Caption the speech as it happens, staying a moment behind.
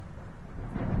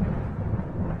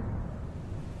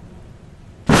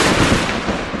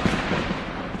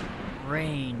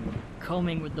rain,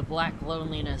 combing with the black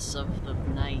loneliness of the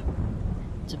night,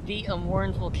 to beat a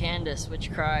mournful Candace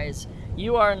which cries,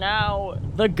 "You are now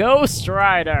the Ghost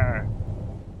Rider!"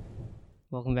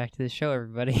 Welcome back to the show,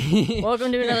 everybody.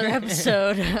 Welcome to another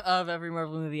episode of Every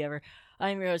Marvel Movie Ever.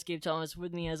 I'm your host, Gabe Thomas.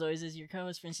 With me, as always, is your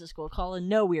co-host, Francisco Alcala.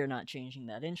 No, we are not changing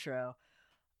that intro.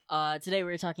 Today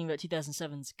we're talking about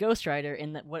 2007's Ghost Rider,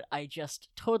 and that what I just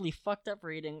totally fucked up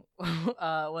reading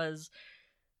was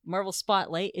Marvel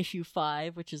Spotlight, issue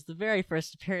 5, which is the very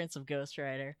first appearance of Ghost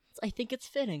Rider. I think it's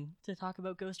fitting to talk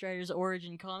about Ghost Rider's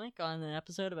origin comic on an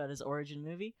episode about his origin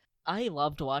movie. I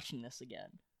loved watching this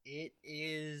again. It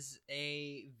is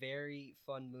a very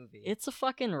fun movie. It's a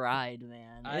fucking ride,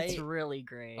 man. It's really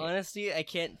great. Honestly, I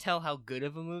can't tell how good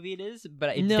of a movie it is,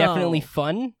 but it's definitely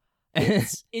fun.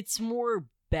 It's more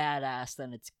badass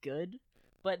than it's good,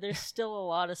 but there's still a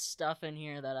lot of stuff in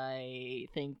here that I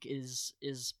think is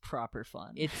proper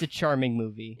fun. It's a charming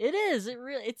movie. It is.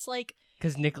 It's like,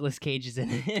 because Nicolas Cage is in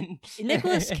it.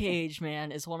 Nicolas Cage,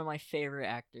 man, is one of my favorite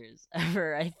actors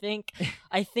ever. I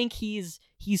think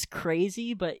he's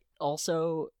crazy, but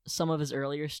also some of his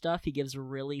earlier stuff, he gives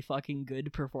really fucking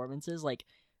good performances. Like,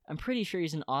 I'm pretty sure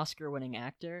he's an Oscar-winning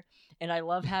actor, and I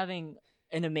love having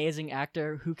an amazing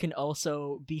actor who can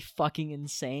also be fucking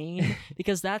insane,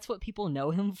 because that's what people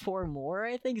know him for more,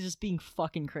 I think, is just being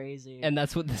fucking crazy. And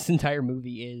that's what this entire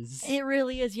movie is. It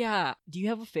really is, yeah. Do you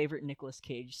have a favorite Nicolas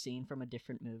Cage scene from a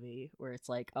different movie where it's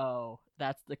like, oh,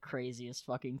 that's the craziest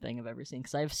fucking thing I've ever seen?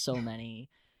 Because I have so many.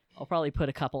 I'll probably put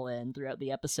a couple in throughout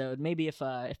the episode. Maybe if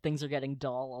things are getting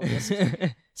dull, I'll just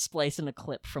splice in a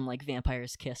clip from, like,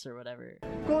 Vampire's Kiss or whatever.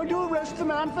 Going to arrest the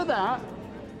man for that?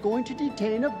 Going to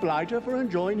detain a blighter for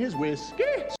enjoying his whiskey?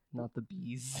 Not the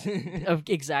bees.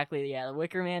 Exactly, yeah, the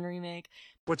Wicker Man remake.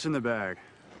 What's in the bag?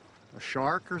 A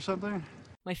shark or something?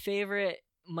 My favorite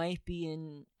might be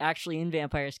in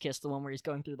Vampire's Kiss, the one where he's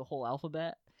going through the whole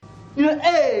alphabet.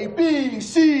 A, B,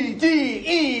 C, D,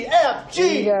 E, F,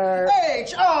 G,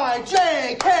 H, I,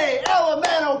 J, K, L, M,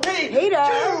 N, O, P, Q,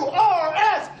 R,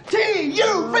 S, T,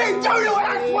 U, V, W,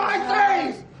 X,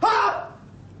 Y, Z! Huh?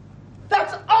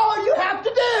 That's all you have to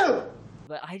do!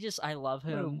 But I love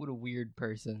him. What a weird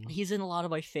person. He's in a lot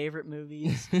of my favorite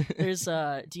movies. There's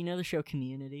do you know the show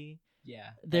Community? Yeah,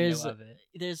 I know of it.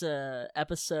 There's a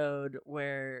episode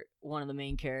where one of the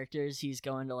main characters, he's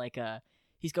going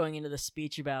into the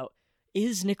speech about,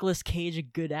 is Nicolas Cage a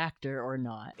good actor or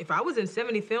not? If I was in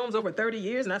 70 films over 30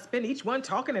 years and I spent each one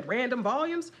talking at random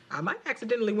volumes, I might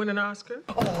accidentally win an Oscar.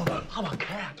 Oh, I'm a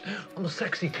cat. I'm a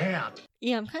sexy cat.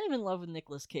 Yeah, I'm kind of in love with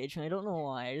Nicolas Cage, and I don't know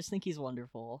why. I just think he's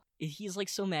wonderful. He's, like,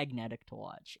 so magnetic to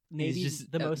watch. Maybe he's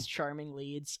just the most charming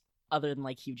leads, other than,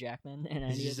 like, Hugh Jackman.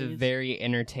 He's just a very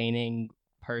entertaining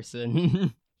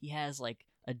person. He has, like,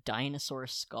 a dinosaur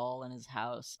skull in his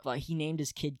house, but he named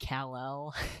his kid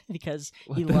Kal-El because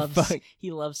he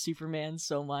loves Superman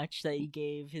so much that he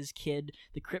gave his kid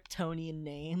the Kryptonian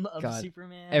name of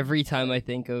Superman. Every time I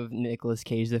think of Nicolas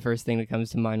Cage, the first thing that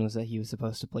comes to mind was that he was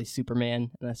supposed to play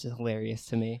Superman, and that's just hilarious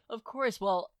to me. Of course,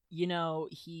 well, you know,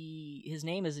 his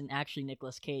name isn't actually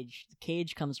Nicolas Cage.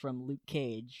 Cage comes from Luke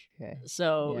Cage. Okay.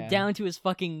 So, yeah. Down to his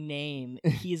fucking name,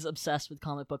 he's obsessed with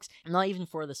comic books. Not even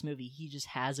for this movie. He just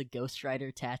has a Ghost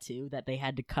Rider tattoo that they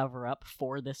had to cover up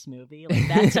for this movie. Like,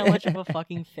 that's how much of a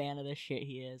fucking fan of this shit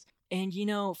he is. And, you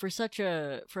know, for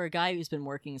a guy who's been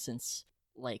working since,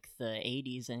 like, the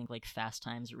 80s, I think, like, Fast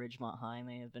Times at Ridgemont High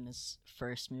may have been his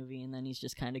first movie, and then he's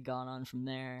just kind of gone on from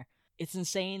there. It's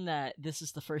insane that this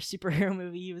is the first superhero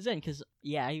movie he was in, because,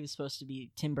 yeah, he was supposed to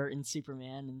be Tim Burton's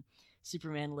Superman, and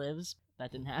Superman Lives.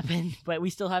 That didn't happen, but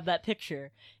we still have that picture,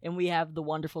 and we have the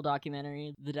wonderful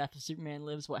documentary, The Death of Superman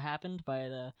Lives, What Happened, by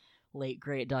the late,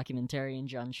 great documentarian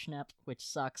John Schnepp, which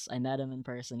sucks. I met him in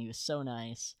person. He was so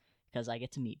nice, because I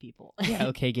get to meet people. Yeah,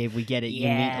 okay, Gabe, we get it. You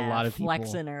meet a lot of people.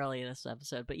 Flexing early this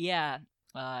episode, but yeah,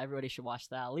 everybody should watch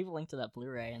that. I'll leave a link to that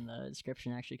Blu-ray in the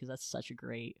description, actually, because that's such a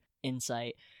great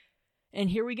insight. And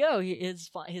here we go, his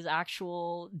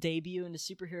actual debut into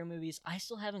superhero movies. I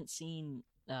still haven't seen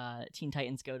Teen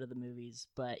Titans Go to the movies,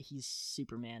 but he's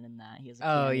Superman in that. He has a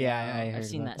I've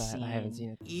seen that scene. I haven't seen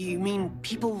it. You mean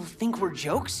people think we're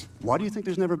jokes? Why do you think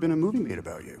there's never been a movie made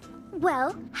about you?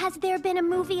 Well, has there been a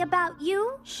movie about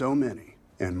you? So many,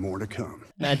 and more to come.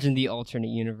 Imagine the alternate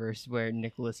universe where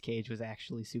Nicolas Cage was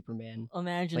actually Superman.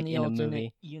 Imagine like the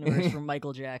alternate universe where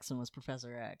Michael Jackson was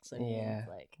Professor X. I mean, yeah.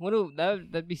 like,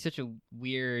 That'd be such a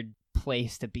weird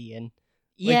place to be in.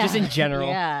 Like, just in general.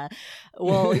 Yeah.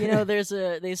 Well,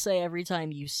 they say every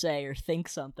time you say or think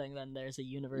something, then there's a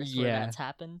universe where that's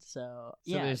happened. So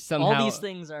yeah, there's somehow, all these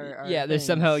things are there's things.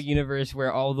 somehow a universe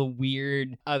where all the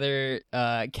weird other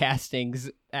castings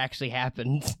actually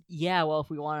happened. Yeah, well, if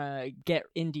we want to get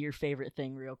into your favorite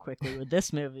thing real quickly with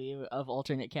this movie of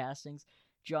alternate castings,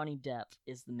 Johnny Depp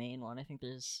is the main one. I think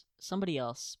there's somebody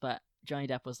else, but Johnny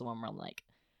Depp was the one where I'm like,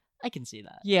 I can see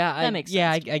that. Yeah, that makes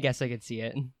sense. Yeah, I guess I could see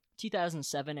it.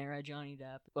 2007 era Johnny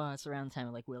Depp. Well, it's around the time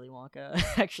of like Willy Wonka.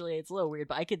 Actually, it's a little weird,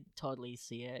 but I could totally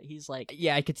see it. He's like,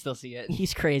 yeah, I could still see it.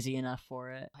 He's crazy enough for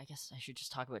it. I guess I should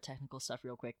just talk about technical stuff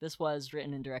real quick. This was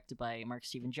written and directed by Mark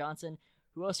Steven Johnson,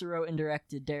 who also wrote and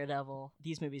directed Daredevil.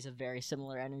 These movies have very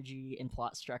similar energy and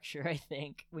plot structure, I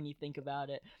think, when you think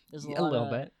about it. There's a little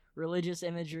bit religious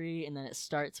imagery, and then it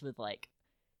starts with like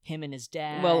him and his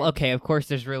dad. Well, okay, of course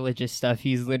there's religious stuff.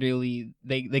 He's literally,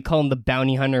 they call him the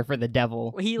bounty hunter for the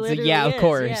devil. He literally yeah, is. Of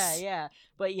course. Yeah.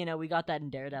 But, we got that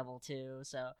in Daredevil, too.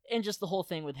 So, and just the whole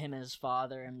thing with him and his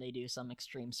father, and they do some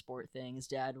extreme sport thing. His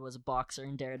dad was a boxer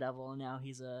in Daredevil, and now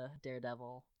he's a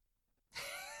Daredevil.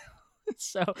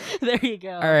 So, there you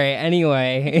go. All right,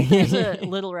 anyway. There's a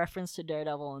little reference to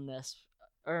Daredevil in this.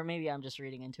 Or maybe I'm just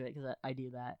reading into it, because I do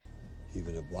that.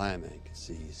 Even a blind man can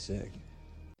see he's sick.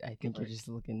 I think you're just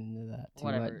looking into that too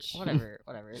much.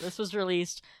 Whatever. This was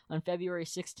released on February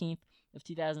 16th of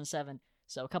 2007,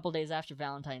 so a couple days after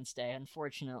Valentine's Day.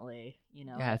 Unfortunately,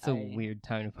 Yeah, it's a weird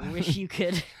time to put. I wish you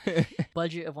could.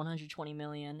 Budget of $120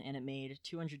 million, and it made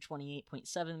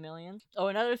 $228.7 million. Oh,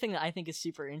 another thing that I think is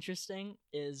super interesting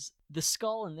is the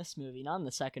skull in this movie, not in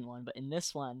the second one, but in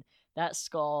this one. That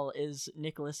skull is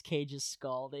Nicolas Cage's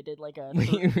skull. They did like a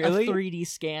 3D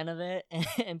scan of it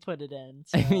and put it in.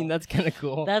 So I mean, that's kind of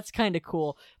cool. That's kind of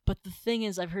cool. But the thing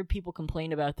is, I've heard people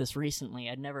complain about this recently.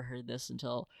 I'd never heard this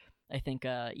until, I think,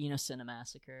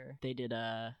 Cinemassacre. They did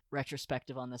a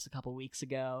retrospective on this a couple weeks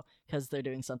ago because they're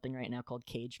doing something right now called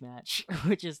Cage Match,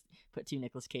 which is put two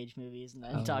Nicolas Cage movies and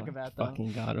then talk about them.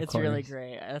 Fucking God, of It's course. really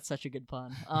great. That's such a good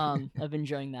pun. I've been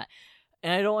enjoying that.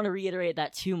 And I don't want to reiterate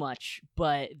that too much,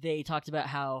 but they talked about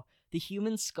how the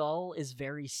human skull is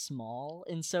very small,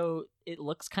 and so it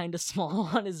looks kind of small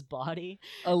on his body.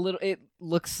 A little. It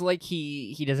looks like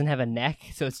he doesn't have a neck,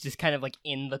 so it's just kind of like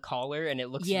in the collar, and it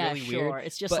looks really weird.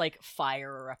 It's just like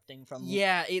fire erupting from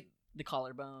the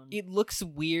collarbone. It looks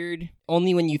weird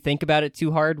only when you think about it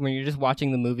too hard. When you're just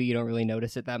watching the movie, you don't really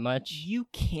notice it that much. You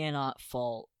cannot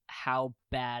fault how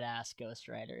badass Ghost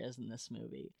Rider is in this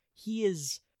movie. He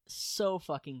is so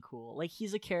fucking cool. Like,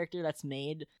 he's a character that's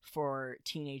made for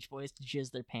teenage boys to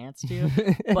jizz their pants to,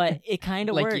 but it kind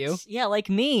of like works. You? Yeah, like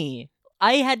me.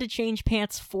 I had to change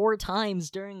pants 4 times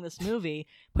during this movie.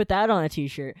 Put that on a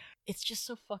t-shirt. It's just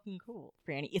so fucking cool,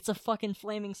 Franny. It's a fucking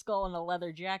flaming skull in a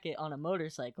leather jacket on a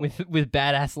motorcycle. With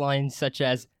badass lines such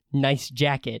as nice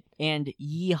jacket and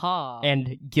yeehaw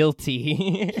and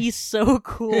guilty. He's so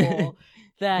cool.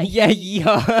 That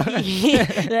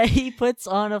that he puts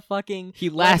on a fucking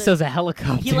he lassos a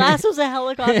helicopter. He lassos a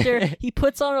helicopter. He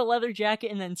puts on a leather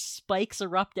jacket, and then spikes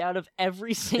erupt out of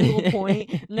every single point.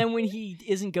 And then when he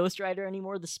isn't Ghost Rider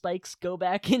anymore, the spikes go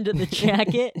back into the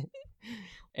jacket.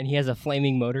 And he has a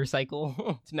flaming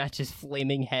motorcycle to match his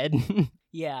flaming head.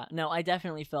 Yeah, no, I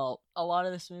definitely felt a lot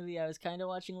of this movie I was kind of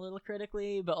watching a little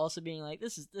critically, but also being like,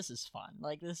 this is fun.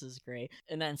 Like, this is great.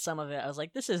 And then some of it I was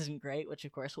like, this isn't great, which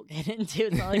of course we'll get into.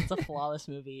 It's not like it's a flawless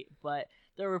movie, but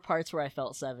there were parts where I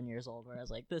felt 7 years old where I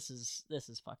was like, this is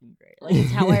fucking great. Like,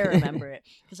 it's how I remember it.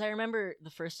 Because I remember the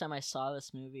first time I saw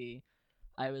this movie,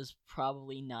 I was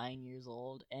probably 9 years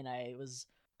old, and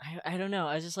I don't know,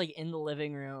 I was just like in the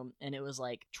living room, and it was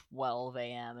like 12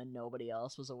 a.m. and nobody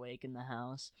else was awake in the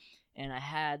house, and I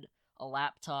had a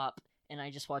laptop, and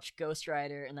I just watched Ghost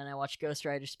Rider, and then I watched Ghost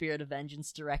Rider Spirit of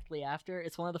Vengeance directly after.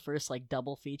 It's one of the first like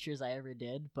double features I ever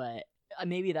did, but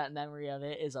maybe that memory of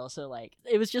it is also like,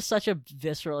 it was just such a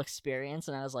visceral experience,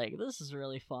 and I was like, this is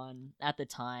really fun at the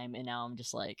time, and now I'm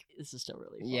just like, this is still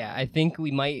really fun. Yeah, I think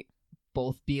we might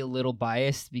both be a little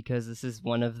biased because this is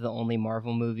one of the only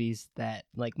Marvel movies that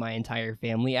like my entire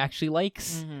family actually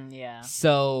likes. Yeah.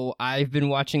 So I've been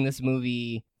watching this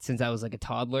movie since I was like a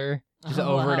toddler, just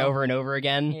over and over and over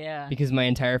again. Yeah. Because my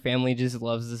entire family just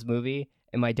loves this movie.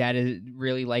 And my dad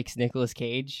really likes Nicolas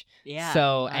Cage. Yeah.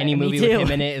 So any me movie too. with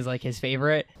him in it is like his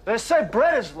favorite. They say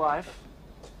bread is life.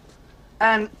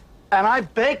 And I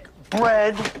bake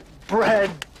bread,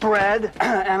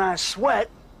 and I sweat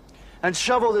and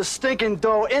shovel this stinking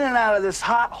dough in and out of this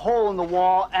hot hole in the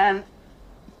wall, and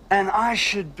I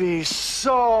should be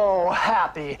so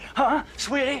happy. Huh,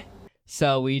 sweetie?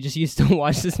 So we just used to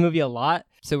watch this movie a lot.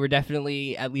 So we're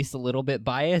definitely at least a little bit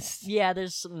biased. Yeah,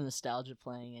 there's some nostalgia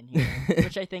playing in here,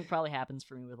 which I think probably happens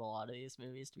for me with a lot of these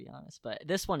movies, to be honest. But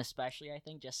this one especially, I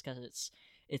think, just because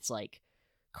it's like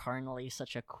carnally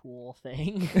such a cool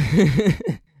thing.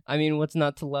 I mean, what's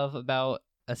not to love about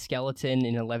a skeleton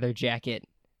in a leather jacket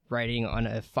riding on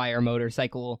a fire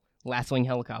motorcycle, lassoing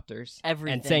helicopters,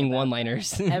 Everything and saying about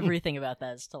one-liners? that. Everything about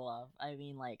that is to love. I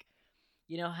mean, like,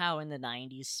 you know how in the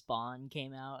 90s Spawn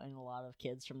came out and a lot of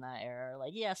kids from that era are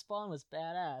like, yeah, Spawn was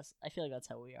badass. I feel like that's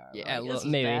how we are. Yeah, like, this is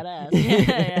maybe. badass.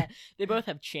 yeah. They both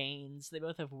have chains. They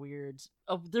both have weird...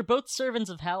 Oh, they're both servants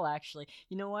of hell, actually.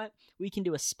 You know what? We can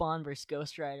do a Spawn vs.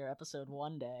 Ghost Rider episode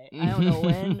one day. I don't know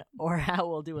when or how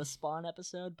we'll do a Spawn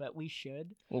episode, but we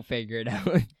should. We'll figure it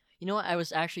out. You know what? I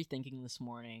was actually thinking this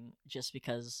morning, just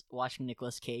because watching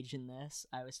Nicolas Cage in this,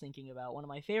 I was thinking about one of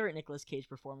my favorite Nicolas Cage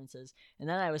performances, and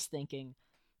then I was thinking,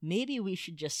 maybe we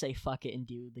should just say fuck it and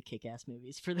do the Kick-Ass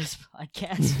movies for this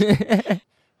podcast.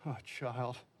 Oh,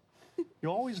 child. You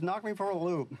always knock me for a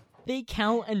loop. They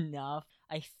count enough,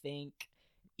 I think.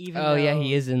 Even Oh yeah, though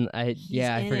he is in. I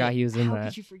forgot he was in How that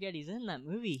could you forget he's in that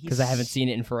movie? because I haven't seen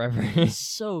it in forever. He's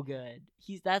so good.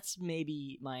 That's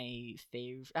maybe my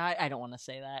favorite. I don't want to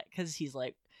say that because he's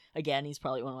like, again, he's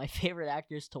probably one of my favorite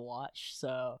actors to watch.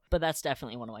 So, but that's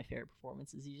definitely one of my favorite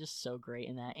performances. He's just so great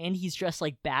in that, and he's dressed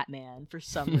like Batman for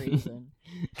some reason.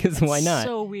 Because why not?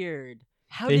 So weird.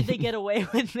 How did they get away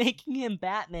with making him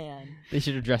Batman? They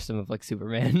should have dressed him up like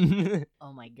Superman.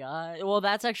 Oh my god. Well,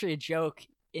 that's actually a joke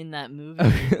in that movie.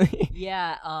 Oh, really?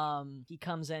 Yeah, he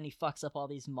comes in, he fucks up all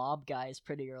these mob guys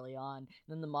pretty early on. And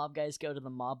then the mob guys go to the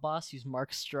mob boss, who's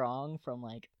Mark Strong from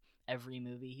like every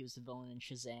movie. He was the villain in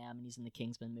Shazam, and he's in the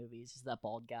Kingsman movies. He's that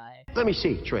bald guy. Let me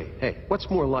see, Trey. Hey, what's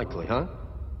more likely, huh?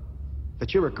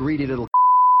 That you're a greedy little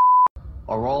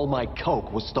or all my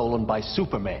coke was stolen by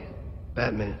Superman?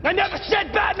 Batman. I never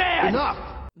said Batman!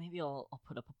 Enough! Maybe I'll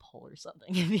put up a poll or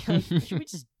something and be like, should we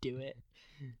just do it?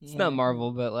 It's not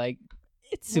Marvel, but like,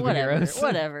 it's superheroes.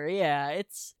 Whatever, yeah.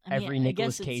 It's every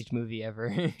Nicolas Cage movie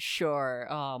ever. Sure.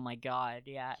 Oh my god,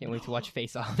 yeah. Can't wait to watch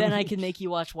Face Off. Then I can make you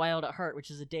watch Wild at Heart, which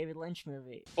is a David Lynch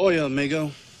movie. Oye,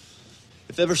 amigo.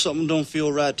 If ever something don't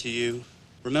feel right to you,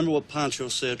 remember what Pancho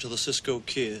said to the Cisco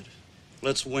Kid.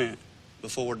 Let's win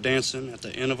before we're dancing at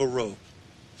the end of a rope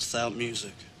without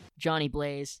music. Johnny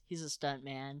Blaze, he's a stunt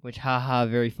man. Which, haha,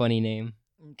 very funny name.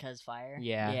 Because fire?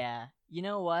 Yeah. Yeah. You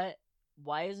know what?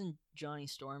 Why isn't Johnny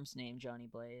Storm's name Johnny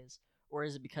Blaze? Or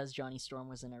is it because Johnny Storm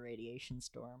was in a radiation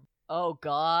storm? Oh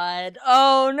god.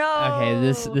 Oh no! Okay,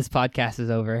 this podcast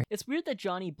is over. It's weird that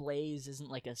Johnny Blaze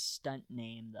isn't like a stunt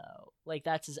name though. Like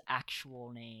that's his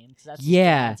actual name. 'Cause that's his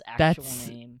dad's actual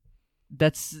name.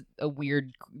 That's a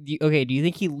weird... Okay, do you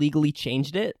think he legally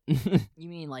changed it? You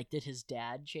mean like did his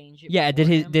dad change it? Yeah, did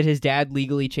his dad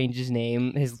legally change his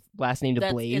name, his last name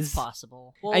to Blaze? It's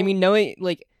possible. Well, I mean, knowing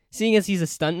like seeing as he's a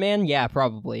stuntman, yeah,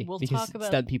 probably. We'll because talk about...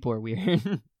 stunt people are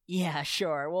weird. Yeah,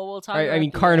 sure. Well, we'll talk. I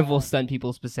mean, carnival stunt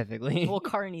people specifically. Well,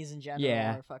 carnies in general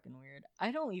Yeah. are fucking weird.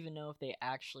 I don't even know if they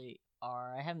actually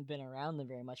are. I haven't been around them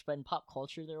very much, but in pop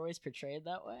culture, they're always portrayed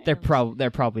that way.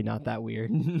 They're probably not that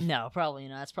weird. No, probably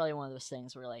not. It's probably one of those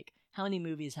things where like, how many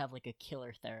movies have like a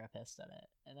killer therapist in it,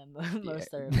 and then most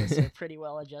therapists are pretty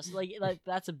well adjusted. Like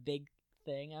that's a big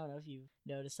thing. I don't know if you've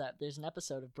noticed that. There's an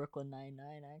episode of Brooklyn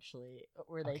Nine-Nine actually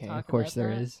where they talk about that. Of course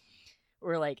there is.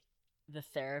 Where like the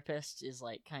therapist is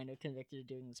like kind of convicted of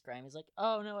doing this crime. He's like,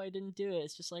 oh no, I didn't do it.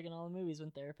 It's just like in all the movies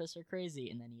when therapists are crazy,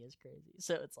 and then he is crazy.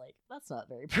 So it's like, that's not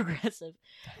very progressive.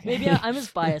 Maybe I'm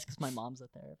just biased because my mom's a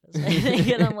therapist, I think,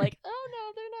 and I'm like, oh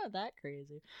no, they're not that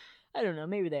crazy. I don't know,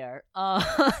 maybe they are.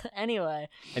 Anyway.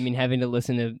 I mean, having to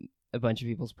listen to a bunch of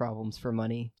people's problems for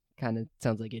money kind of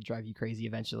sounds like it'd drive you crazy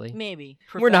eventually. Maybe.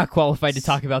 We're not qualified to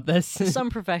talk about this. Some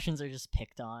professions are just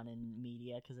picked on in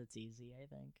media because it's easy, I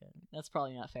think. And that's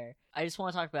probably not fair. I just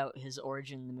want to talk about his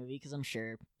origin in the movie because I'm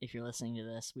sure if you're listening to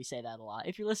this, we say that a lot.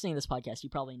 If you're listening to this podcast, you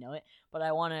probably know it. But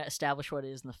I want to establish what it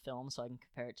is in the film so I can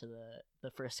compare it to the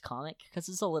first comic because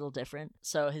it's a little different.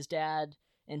 So his dad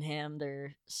and him,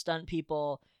 they're stunt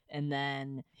people, and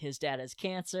then his dad has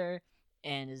cancer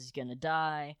and is going to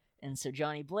die. And so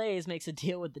Johnny Blaze makes a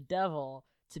deal with the devil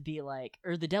to be like,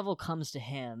 or the devil comes to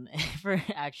him and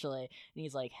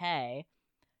he's like, hey,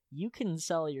 you can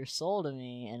sell your soul to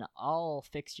me and I'll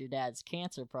fix your dad's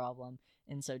cancer problem.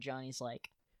 And so Johnny's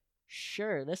like,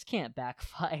 sure, this can't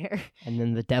backfire. And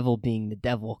then the devil being the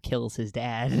devil kills his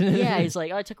dad. Yeah, he's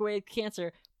like, I took away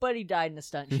cancer, but he died in a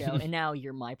stunt show, and now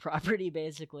you're my property,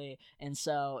 basically. And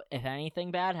so, if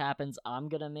anything bad happens, I'm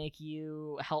gonna make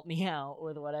you help me out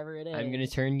with whatever it is. I'm gonna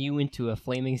turn you into a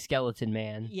flaming skeleton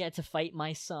man. Yeah, to fight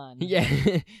my son. Yeah,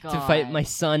 to fight God. my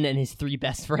son and his 3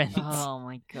 best friends. Oh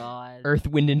my god. Earth,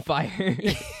 Wind, and Fire.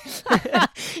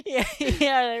 yeah,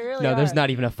 they really No, are. there's not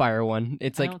even a fire one.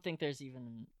 It's I like, don't think there's even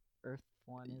an Earth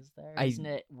one, is there? I- Isn't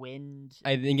it wind,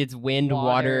 I think it's wind,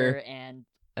 water, and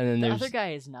and then the there's... other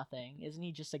guy is nothing. Isn't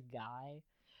he just a guy?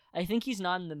 I think he's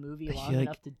not in the movie I long feel like-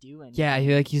 enough to do anything. Yeah, I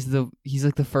feel like he's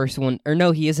like the first one, or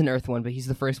no, he is an Earth one, but he's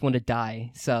the first one to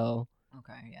die. So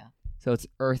Okay, yeah. it's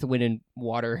Earth, Wind, and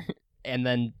Water, and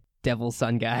then Devil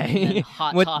Sun guy. And then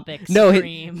Hot What- Topic no,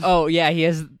 Supreme. oh yeah, he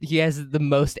has the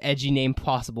most edgy name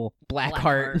possible,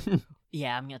 Blackheart.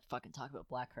 Yeah, I'm gonna fucking talk about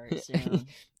Blackheart soon.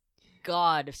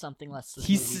 God, if something lets this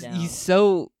movie down. he's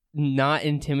so not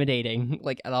intimidating,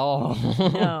 like at all.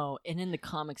 No, and in the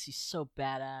comics he's so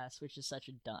badass, which is such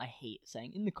a dumb. I hate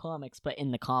saying in the comics, but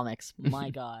in the comics, my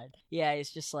god, yeah,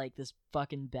 he's just like this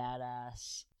fucking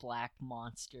badass black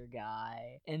monster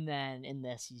guy. And then in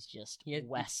this, he's just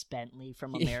Wes Bentley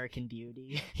from American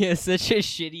Beauty. He has such a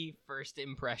shitty first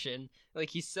impression. Like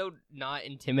he's so not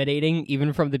intimidating,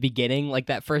 even from the beginning. Like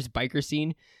that first biker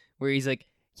scene where he's like,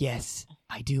 "Yes,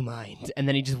 I do mind," and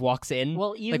then he just walks in.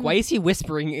 Well, even, like, why is he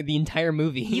whispering the entire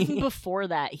movie? Even before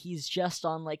that, he's just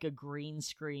on like a green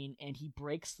screen, and he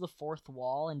breaks the fourth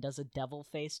wall and does a devil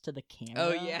face to the camera.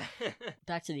 Oh yeah.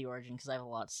 Back to the origin, because I have a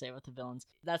lot to say about the villains.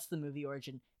 That's the movie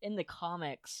origin. In the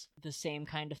comics, the same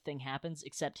kind of thing happens,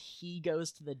 except he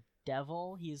goes to the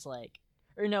devil. He's like,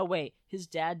 or no, wait, his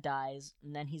dad dies,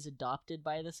 and then he's adopted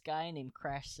by this guy named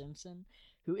Crash Simpson,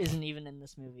 who isn't even in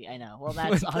this movie. I know. Well,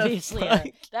 that's What the obviously fuck?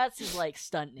 that's his like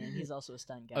stunt name. He's also a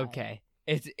stunt guy. Okay.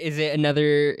 Is it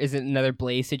another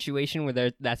Blaze situation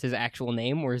where that's his actual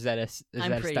name, or is that I'm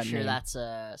that a pretty stunt sure name? that's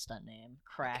a stunt name,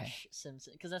 Crash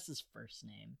Simpson, because that's his first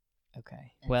name.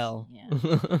 Okay. It's- Well.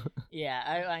 yeah. Yeah,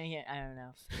 I don't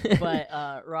know.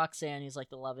 But Roxanne, who's like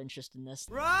the love interest in this.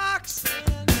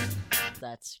 Roxanne!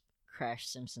 That's Crash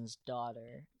Simpson's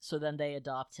daughter. So then they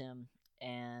adopt him,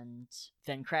 and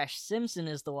then Crash Simpson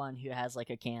is the one who has like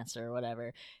a cancer or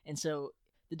whatever. And so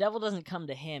the devil doesn't come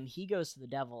to him, he goes to the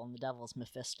devil, and the devil is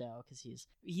Mephisto, because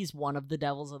he's one of the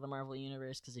devils of the Marvel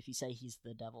Universe, because if you say he's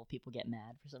the devil, people get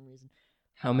mad for some reason.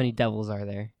 How many devils are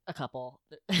there? A couple.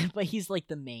 But he's like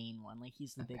the main one, like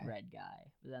he's the big red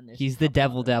guy. But then there's He's a the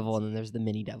couple devil, other and then there's the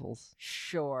mini devils.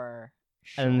 Sure.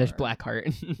 And then there's sure.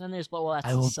 Blackheart. Then there's, well, that's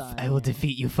I will his son. I will yeah.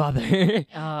 defeat you, father.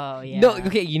 Oh, yeah. No,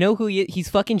 okay, you know who he's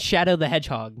fucking Shadow the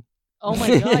Hedgehog. Oh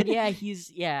my god, yeah,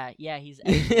 he's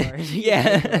Edgelord. He's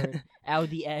Yeah. Edgelord. Out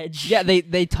the edge. Yeah,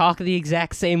 they talk the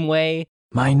exact same way.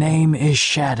 My name is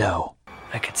Shadow.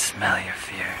 I can smell your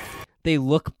fear. They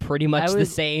look pretty much the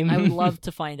same. I would love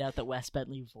to find out that Wes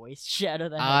Bentley voiced Shadow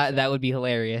the Hedgehog. That would be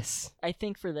hilarious. I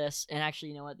think for this, and actually,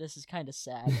 you know what? This is kind of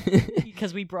sad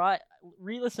because we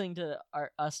re-listening to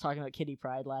us talking about Kitty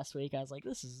Pryde last week. I was like,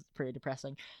 this is pretty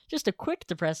depressing. Just a quick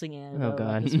depressing anecdote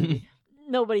about this movie.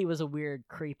 Nobody was a weird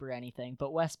creep or anything,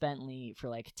 but Wes Bentley for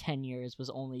like 10 years was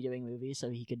only doing movies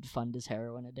so he could fund his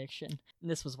heroin addiction.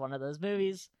 And this was one of those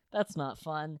movies. That's not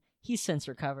fun. He's since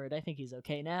recovered. I think he's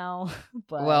okay now.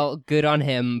 But Well, good on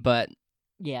him, but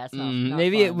yeah, it's not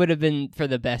maybe fun. it would have been for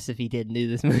the best if he didn't do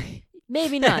this movie.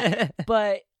 Maybe not.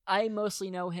 But I mostly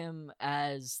know him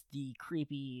as the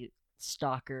creepy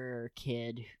stalker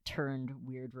kid turned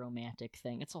weird romantic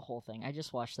thing. It's a whole thing. I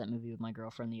just watched that movie with my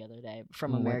girlfriend the other day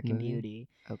from What American movie? Beauty.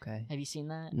 Okay. Have you seen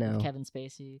that? No. With Kevin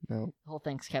Spacey? No. The whole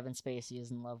thing's Kevin Spacey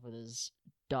is in love with his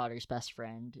daughter's best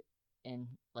friend and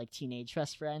like teenage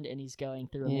best friend, and he's going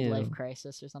through a Ew. midlife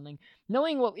crisis or something.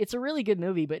 Knowing what it's a really good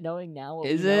movie, but knowing now what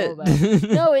Is we it? know about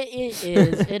no, it is.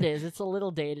 It is. It's a little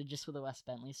dated just with the Wes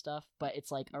Bentley stuff, but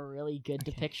it's like a really good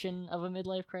depiction of a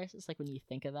midlife crisis. Like when you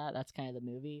think of that, that's kind of the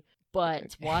movie.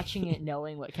 But watching it,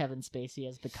 knowing what Kevin Spacey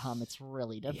has become, it's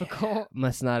really difficult.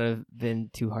 Must not have been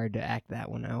too hard to act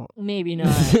that one out. Maybe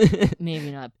not.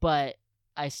 Maybe not. But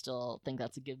I still think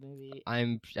that's a good movie.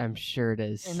 I'm sure it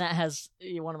is. And that has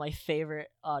one of my favorite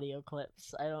audio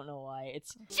clips. I don't know why.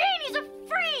 It's Janie's a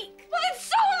freak! Well, then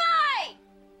so am I!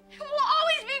 We'll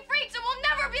always be freaks and we'll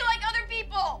never be like other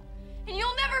people! And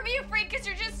you'll never be a freak because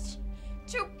you're just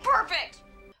too perfect!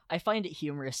 I find it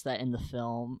humorous that in the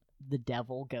film, the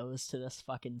devil goes to this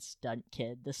fucking stunt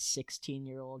kid, this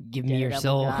 16-year-old Give me your daredevil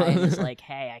soul. guy, and is like,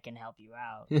 hey, I can help you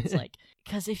out. It's like,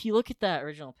 because if you look at that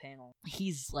original panel,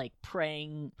 he's like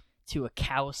praying to a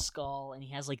cow skull, and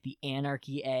he has like the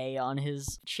Anarchy A on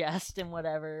his chest and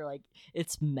whatever. Like,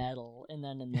 it's metal. And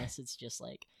then in this, it's just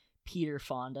like Peter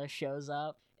Fonda shows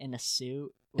up in a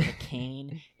suit with a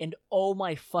cane, and oh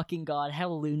my fucking god, how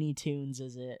Looney Tunes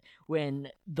is it when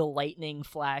the lightning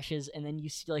flashes and then you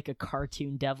see like a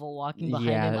cartoon devil walking behind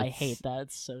him? I hate that.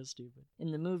 It's so stupid.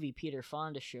 In the movie, Peter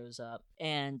Fonda shows up,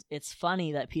 and it's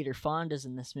funny that Peter Fonda's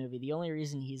in this movie. The only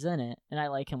reason he's in it, and I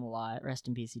like him a lot, rest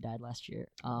in peace, he died last year.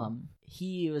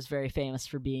 He was very famous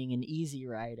for being an Easy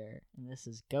Rider, and this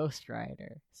is Ghost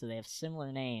Rider, so they have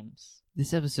similar names.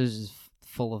 This episode is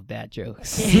full of bad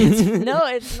jokes. No,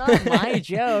 it's not my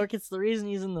joke. It's the reason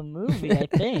he's in the movie, I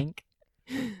think.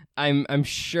 I'm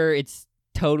sure it's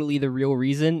totally the real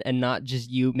reason and not just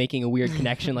you making a weird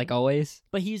connection like always.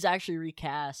 But he's actually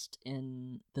recast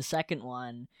in the second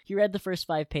one. He read the first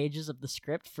 5 pages of the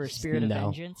script for Spirit of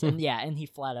Vengeance, and and he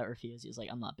flat out refused. He was like,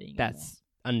 I'm not being That's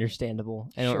understandable.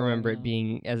 I don't remember it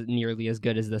being as nearly as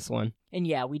good as this one. And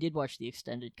yeah, we did watch the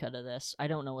extended cut of this. I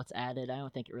don't know what's added. I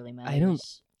don't think it really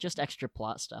matters. Just extra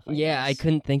plot stuff, I guess. I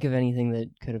couldn't think of anything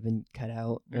that could have been cut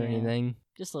out or anything.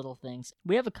 Just little things.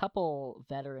 We have a couple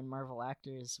veteran Marvel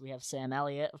actors. We have Sam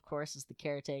Elliott, of course, as the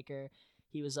caretaker.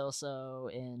 He was also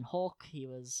in Hulk. He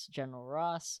was General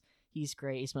Ross. He's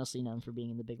great. He's mostly known for being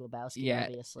in The Big Lebowski,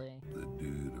 obviously. The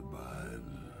dude abides.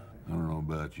 I don't know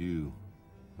about you,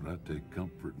 but I take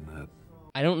comfort in that.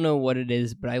 I don't know what it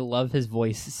is, but I love his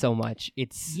voice so much.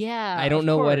 It's I don't of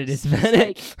know course. what it is. He's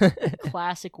like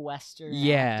classic Western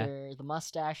actor, the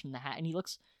mustache and the hat, and he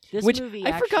looks. This movie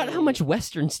I forgot how much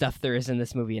Western stuff there is in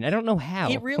this movie, and I don't know how.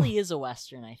 It really is a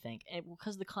Western, I think,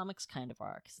 because the comics kind of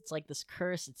are. Cause it's like this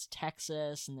curse. It's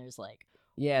Texas, and there's like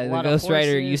the Ghost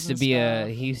Rider used to be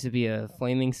a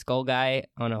flaming skull guy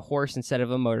on a horse instead of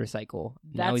a motorcycle.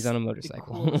 Now he's on a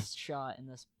motorcycle. The coolest shot in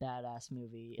this badass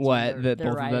movie. What? They're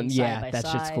Both of them? Yeah, that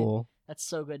side. shit's cool. That's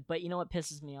so good. But you know what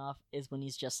pisses me off is when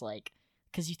he's just like,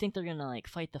 because you think they're gonna like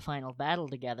fight the final battle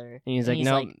together, and he's like,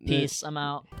 no, peace, I'm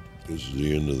out. This is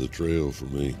the end of the trail for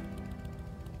me.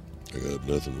 I got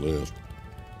nothing left.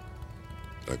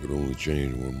 I could only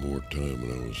change one more time,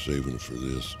 and I was saving it for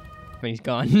this. But he's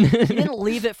gone. He didn't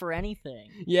leave it for anything.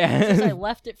 Yeah. He says, I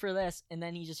left it for this, and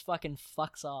then he just fucking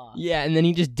fucks off. Yeah, and then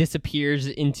he just disappears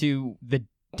into the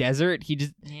desert. He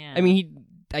just,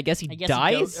 I guess he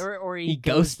dies? Or he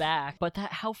goes back. But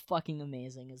how fucking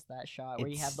amazing is that shot where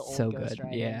you have the old Ghost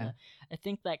Rider? Yeah. I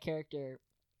think that character,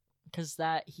 because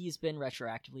he's been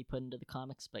retroactively put into the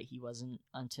comics, but he wasn't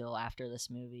until after this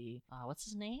movie. What's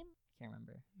his name? Can't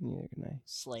remember. Neither can I.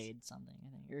 Slade something,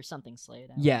 I think. Or something Slade.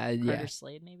 Carter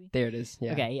Slade, maybe? There it is.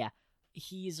 Yeah. Okay, yeah.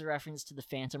 He's a reference to the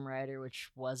Phantom Rider,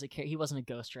 which was he wasn't a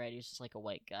Ghost Rider. He was just like a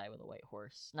white guy with a white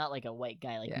horse. Not like a white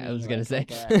guy like me. I was gonna say.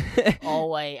 Like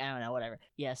all white, I don't know, whatever.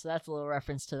 Yeah, so that's a little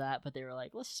reference to that, but they were like,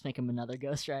 let's just make him another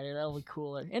Ghost Rider. That'll be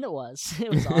cooler. And it was.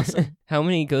 It was awesome. How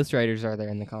many Ghost Riders are there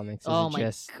in the comics?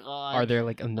 My God. Are there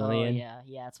like a million? Oh,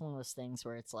 yeah. It's one of those things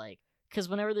where it's like, because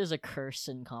whenever there's a curse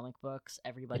in comic books,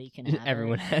 everybody can have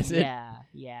Everyone it. has it.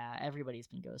 Yeah. Everybody's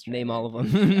been Ghost Rider. Name all of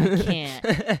them. I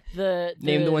can't.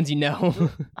 Name the ones you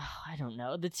know. I don't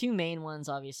know. The two main ones,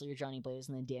 obviously, are Johnny Blaze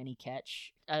and then Danny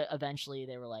Ketch. Eventually,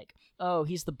 they were like, oh,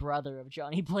 he's the brother of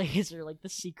Johnny Blaze, or like the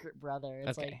secret brother.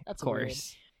 It's like, that's of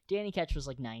course. Weird. Danny Ketch was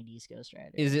like 90s Ghost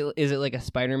Rider. Is it like a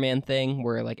Spider-Man thing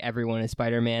where like everyone is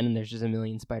Spider-Man and there's just a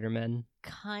million Spider-Men?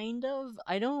 Kind of.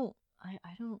 I don't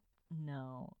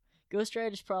know. Ghost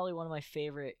Rider is probably one of my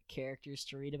favorite characters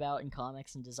to read about in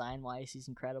comics, and design-wise, he's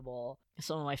incredible.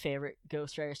 Some of my favorite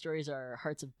Ghost Rider stories are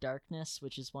Hearts of Darkness,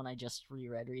 which is one I just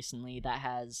reread recently, that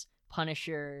has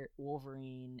Punisher,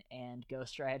 Wolverine, and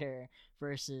Ghost Rider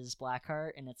versus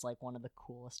Blackheart, and it's like one of the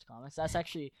coolest comics.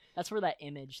 That's where that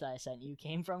image that I sent you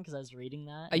came from, because I was reading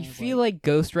that. I feel like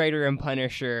Ghost Rider and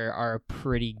Punisher are a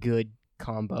pretty good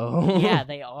combo. Yeah,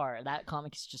 they are. That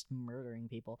comic is just murdering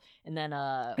people. And then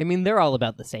they're all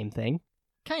about the same thing.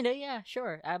 Kinda, yeah,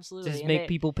 sure, absolutely. Just make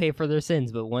people pay for their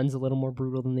sins, but one's a little more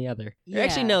brutal than the other. Yeah.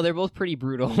 Actually, no, they're both pretty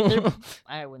brutal.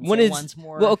 I wouldn't say one's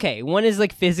more. Well, okay, one is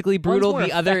like physically brutal. One's more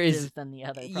the other is than the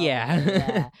other. Probably.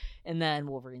 Yeah. And then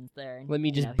Wolverine's there. And, let me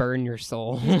just burn your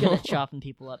soul. He's good at chopping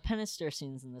people up. Pennister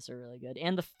scenes in this are really good,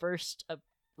 and the first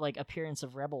appearance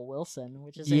of Rebel Wilson,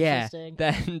 which is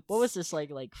interesting. What was this like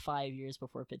 5 years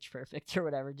before Pitch Perfect or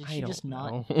whatever? Did she just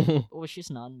not? Was she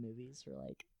just not in movies for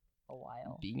like a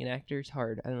while? Being an actor is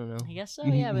hard. I don't know. I guess so.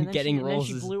 Yeah, but then getting roles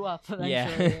then she blew up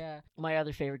eventually. Yeah. My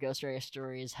other favorite Ghost Rider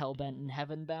story is Hellbent and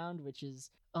Heavenbound, which is,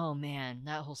 oh man,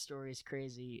 that whole story is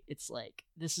crazy. It's like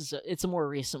it's a more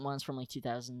recent one. It's from like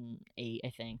 2008, I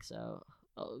think. So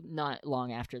not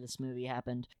long after this movie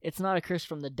happened. It's not a curse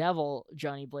from the devil.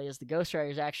 Johnny Blaze, the Ghost Rider,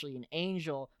 is actually an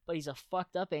angel, but he's a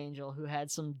fucked up angel who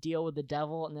had some deal with the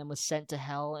devil and then was sent to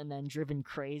hell and then driven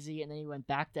crazy, and then he went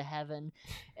back to heaven.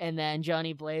 And then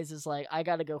Johnny Blaze is like, I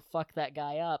gotta go fuck that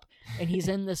guy up. And he's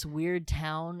in this weird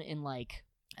town in, like,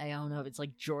 I don't know if it's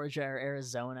like Georgia or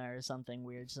Arizona or something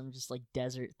weird, some just like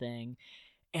desert thing.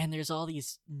 And there's all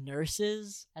these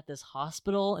nurses at this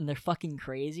hospital, and they're fucking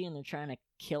crazy, and they're trying to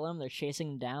kill him. They're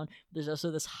chasing him down. There's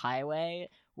also this highway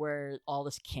where all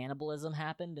this cannibalism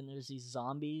happened, and there's these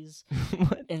zombies.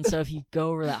 And so if you go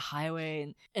over that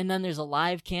highway, and then there's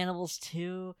alive cannibals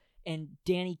too, and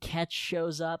Danny Ketch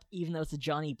shows up, even though it's a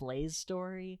Johnny Blaze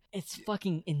story. It's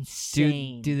fucking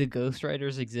insane. Do the Ghost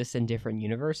Riders exist in different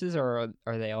universes, or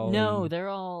are they all? No, they're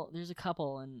all. There's a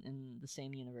couple in the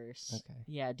same universe. Okay.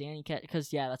 Yeah, Danny Ketch, because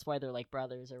that's why they're like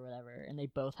brothers or whatever, and they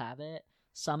both have it.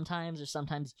 Sometimes, or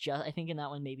sometimes just. I think in that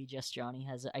one maybe just Johnny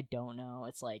has it. I don't know.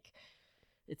 It's like,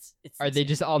 it's. Are they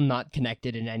just all not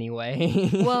connected in any way?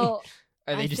 Well.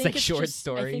 Are they just like short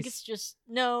stories? I think it's just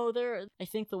no. I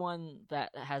think the one that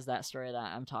has that story that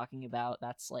I'm talking about,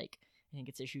 that's like, I think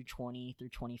it's issue 20 through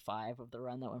 25 of the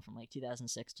run that went from like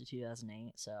 2006 to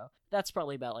 2008. So that's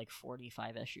probably about like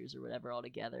 45 issues or whatever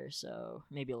altogether. So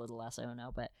maybe a little less, I don't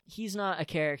know. But he's not a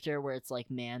character where it's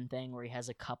like Man-Thing where he has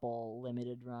a couple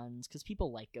limited runs, because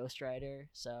people like Ghost Rider.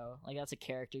 So like that's a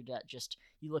character that just,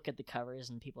 you look at the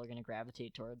covers and people are going to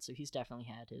gravitate towards. So he's definitely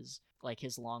had his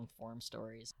long form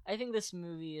stories. I think this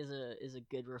movie is a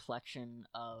good reflection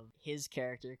of his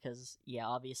character, because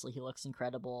obviously he looks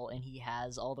incredible and he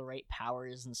has all the right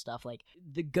powers and stuff. Like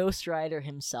the Ghost Rider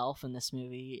himself in this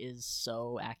movie is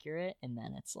so accurate, and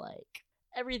then it's like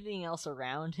everything else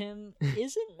around him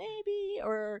isn't, maybe,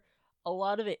 or a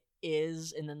lot of it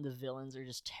is, and then the villains are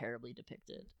just terribly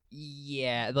depicted.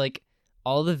 Yeah, like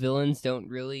all the villains don't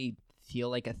really feel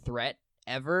like a threat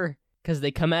ever, because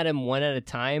they come at him one at a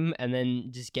time and then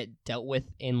just get dealt with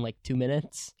in like 2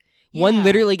 minutes. Yeah. One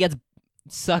literally gets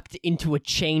sucked into a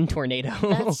chain tornado.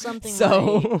 That's something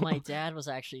my dad was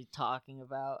actually talking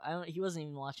about. He wasn't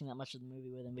even watching that much of the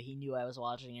movie with him, but he knew I was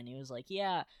watching, and he was like,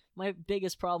 yeah, my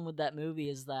biggest problem with that movie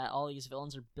is that all these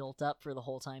villains are built up for the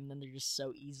whole time, and then they're just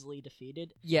so easily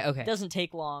defeated. Yeah, okay. It doesn't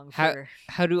take long for...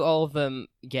 How do all of them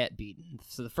get beaten?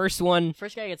 So the first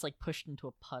guy gets like pushed into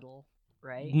a puddle,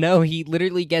 right? No, he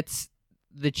literally gets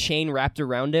the chain wrapped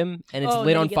around him, and it's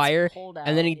lit on fire,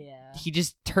 and then he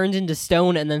just turns into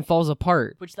stone and then falls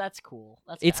apart. Which, that's cool.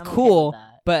 It's cool,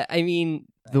 but I mean,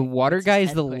 the water guy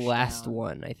is the last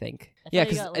one, I think.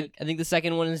 Because I think the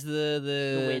second one is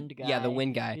the wind guy. Yeah, the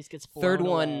wind guy. He just gets blown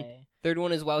away. Third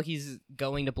one is while he's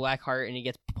going to Blackheart and he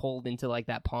gets pulled into like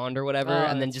that pond or whatever,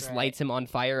 and then just lights him on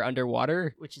fire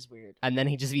underwater, which is weird. And then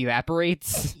he just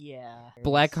evaporates. Yeah.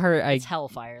 Blackheart, it's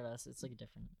hellfire though, so it's like a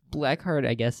different. Blackheart,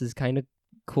 I guess, is kind of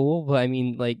cool, but I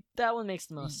mean, like, that one makes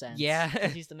the most sense. Yeah.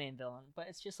 He's the main villain, but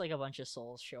it's just like a bunch of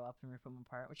souls show up and rip them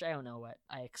apart, which I don't know what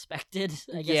I expected.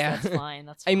 I guess that's fine.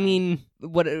 That's fine. I mean,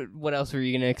 what else were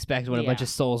you gonna expect when a bunch of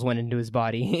souls went into his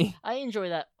body? I enjoy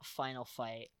that final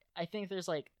fight. I think there's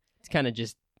like, it's kind of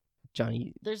just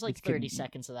Johnny. There's like 30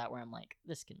 seconds of that where I'm like,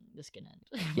 this can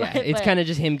end. Yeah, it's kind of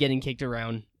just him getting kicked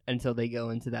around until they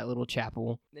go into that little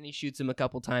chapel. Then he shoots him a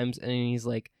couple times, and he's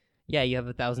like, yeah, you have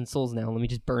 1,000 souls now. Let me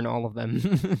just burn all of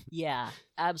them. Yeah,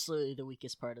 absolutely. The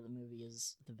weakest part of the movie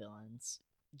is the villains.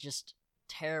 Just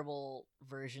terrible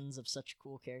versions of such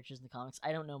cool characters in the comics.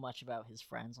 I don't know much about his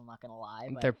friends, I'm not going to lie.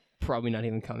 But... They're probably not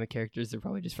even comic characters. They're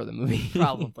probably just for the movie.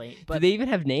 Probably. But... Do they even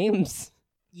have names?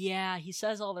 Yeah, he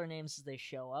says all their names as they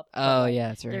show up. Oh, yeah,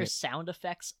 that's right. There's sound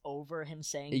effects over him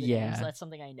saying the names. That's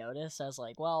something I noticed. I was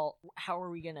like, well, how are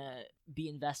we going to be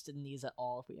invested in these at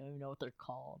all if we don't even know what they're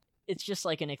called? It's just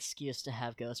like an excuse to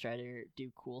have Ghost Rider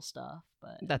do cool stuff,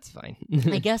 but that's fine.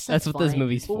 I guess that's what fine. this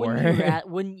movie's for.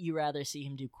 Wouldn't you rather see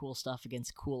him do cool stuff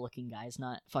against cool-looking guys,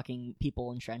 not fucking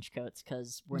people in trench coats?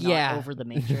 Because we're not over the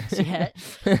Matrix yet.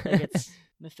 Like, it's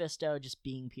Mephisto just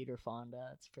being Peter Fonda.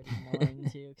 It's pretty annoying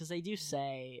too, because they do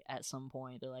say at some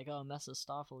point they're like, "Oh,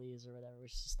 Mephistopheles" or whatever.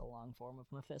 It's just a long form of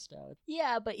Mephisto.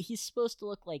 Yeah, but he's supposed to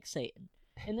look like Satan,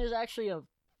 and there's actually a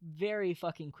very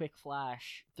fucking quick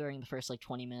flash during the first like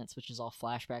 20 minutes, which is all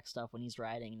flashback stuff when he's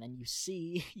riding, and then you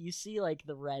see like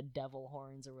the red devil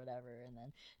horns or whatever, and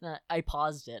then I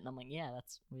paused it and I'm like, yeah,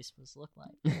 that's what he's supposed to look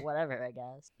like. Or whatever, I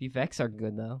guess. The effects are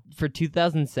good though. For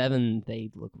 2007, they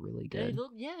look really good.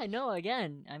 Yeah, I know.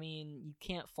 Again, I mean, you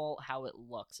can't fault how it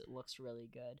looks. It looks really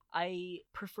good. I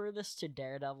prefer this to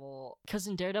Daredevil, because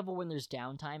in Daredevil, when there's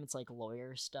downtime, it's like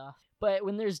lawyer stuff. But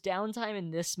when there's downtime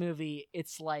in this movie,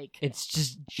 it's like It's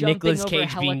just jumping Nicolas over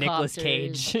Cage being Nicolas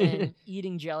helicopters Cage. and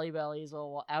eating Jelly Bellies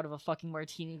while out of a fucking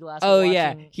martini glass. Oh while yeah,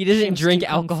 watching he doesn't chimps drink do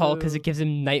kung alcohol because fu. it gives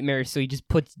him nightmares, so he just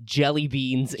puts jelly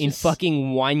beans in Just-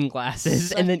 fucking wine glasses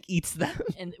Such- and then eats them.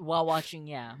 And while watching,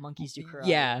 monkeys do karate.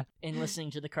 Yeah. And listening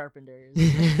to the Carpenters.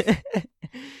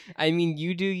 I mean,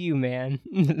 you do you, man.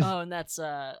 Oh, and that's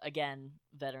again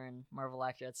veteran Marvel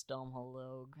actor. That's Dom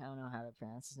Holog. I don't know how to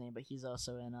pronounce his name, but he's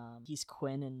also in he's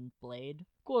Quinn in Blade.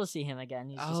 Cool to see him again.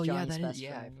 He's just Johnny's best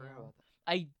friend. I forgot about that.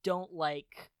 I don't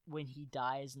like when he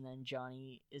dies and then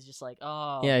Johnny is just like,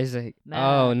 oh Yeah, he's like, Matt.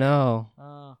 oh no.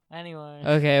 Oh, anyway.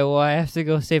 Okay, well I have to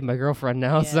go save my girlfriend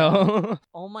now. Yeah. So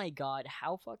Oh my god,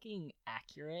 how fucking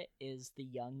accurate is the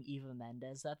young Eva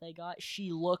Mendes that they got?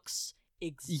 She looks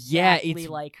exactly it's-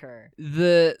 like her.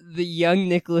 the young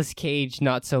Nicolas Cage,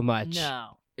 not so much.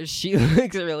 No. She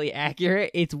looks really accurate.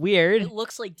 It's weird. It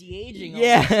looks like de-aging.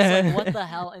 Yeah. Almost. It's like, what the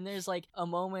hell? And there's like a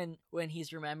moment when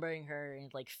he's remembering her and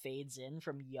it like fades in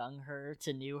from young her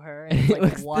to new her. And it's It like,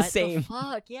 looks the what same.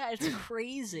 fuck? Yeah, it's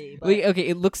crazy. But Wait, okay,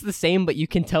 it looks the same, but you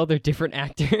can tell they're different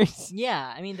actors.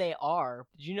 yeah, I mean, they are.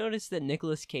 Did you notice that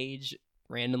Nicolas Cage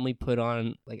randomly put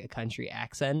on like a country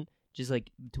accent just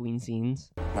like between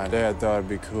scenes? My dad thought it'd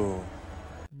be cool.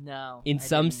 No. In I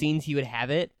some didn't. scenes he would have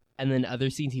it, and then other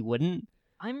scenes he wouldn't.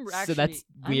 Actually, So that's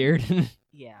I'm- weird.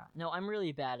 Yeah, no, I'm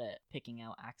really bad at picking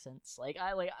out accents.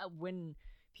 When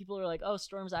people are like, "Oh,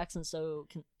 Storm's accent's so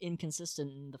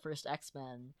inconsistent in the first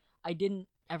X-Men," I didn't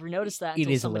ever notice that It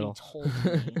until is a somebody little.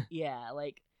 told me. Yeah,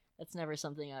 like that's never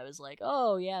something I was like,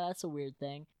 "Oh, yeah, that's a weird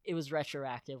thing." It was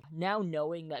retroactive. Now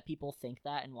knowing that people think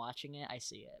that and watching it, I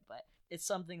see it, but it's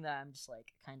something that I'm just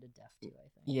like kind of deaf to, I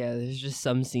think. Yeah, there's just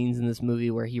some scenes in this movie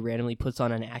where he randomly puts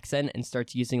on an accent and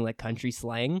starts using like country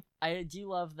slang. I do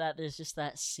love that there's just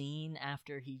that scene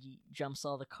after he jumps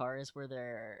all the cars where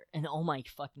they're and oh my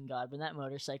fucking god, when that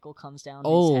motorcycle comes down.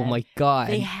 Oh his head, my god.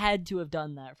 They had to have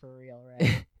done that for real,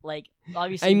 right? Like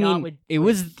obviously I not mean, with it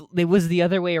was the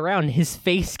other way around. His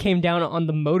face came down on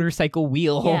the motorcycle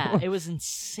wheel. Yeah, it was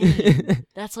insane.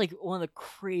 That's like one of the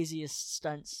craziest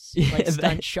stunts, like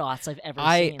stunt shots I've ever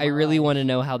seen. in I my really life. want to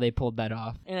know how they pulled that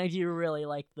off. And I do really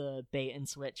like the bait and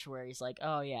switch where he's like,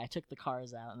 "Oh yeah, I took the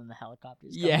cars out," and then the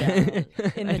helicopters come Yeah. down.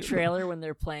 In the trailer when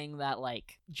they're playing that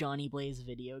like Johnny Blaze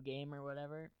video game or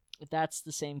whatever. That's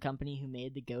the same company who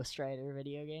made the Ghost Rider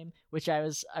video game, which I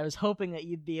was hoping that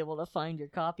you'd be able to find your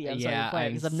copy of so I could play it,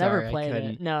 because I've never played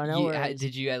it. No, worries.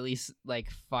 Did you at least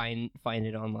like find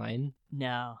it online?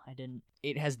 No, I didn't.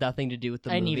 It has nothing to do with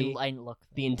the I movie. I didn't look.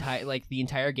 The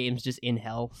entire game's just in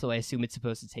hell, so I assume it's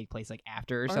supposed to take place like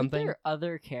after or Aren't something. there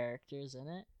other characters in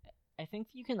it? I think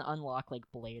you can unlock like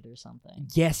Blade or something.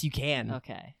 Yes, you can.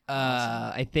 Okay.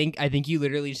 I think you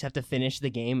literally just have to finish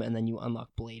the game and then you unlock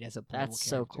Blade as a playable That's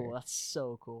so character. cool. That's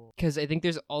so cool. Because I think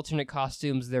there's alternate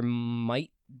costumes. There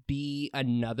might be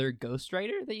another Ghost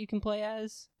Rider that you can play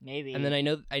as. Maybe. And then I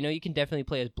know you can definitely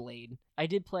play as Blade. I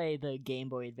did play the Game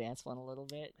Boy Advance one a little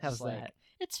bit. How's Just, like, that?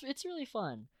 It's really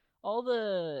fun. All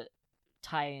the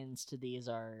tie-ins to these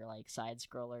are like side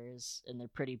scrollers and they're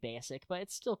pretty basic, but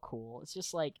it's still cool. It's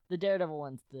just like the Daredevil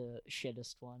one's the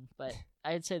shittest one, but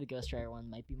I'd say the Ghost Rider one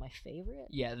might be my favorite.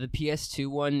 Yeah, the PS2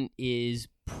 one is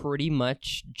pretty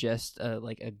much just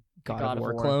like a God of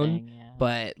War clone, thing, yeah.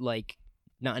 but like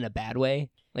not in a bad way.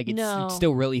 Like No. it's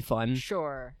still really fun.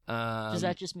 Sure. Does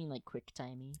that just mean like quick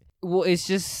timey? Well, it's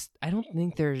just I don't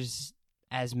think there's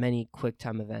as many quick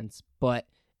time events, but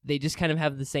they just kind of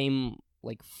have the same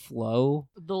like flow.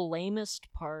 The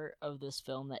lamest part of this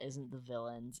film that isn't the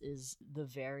villains is the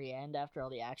very end after all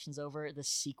the action's over. The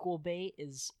sequel bait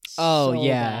is so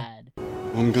bad.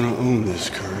 I'm gonna own this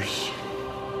curse.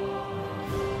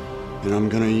 And I'm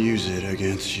gonna use it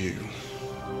against you.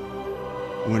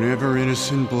 Whenever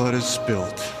innocent blood is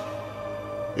spilt,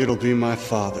 it'll be my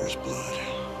father's blood.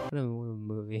 What a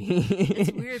movie.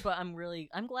 It's weird, but I'm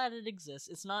glad it exists.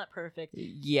 It's not perfect.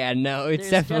 Yeah, no, it's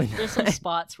There's definitely there's some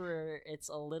spots where it's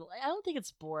a little. I don't think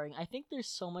it's boring. I think there's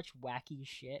so much wacky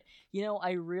shit. You know,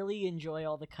 I really enjoy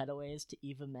all the cutaways to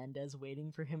Eva Mendes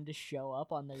waiting for him to show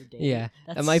up on their date. Yeah.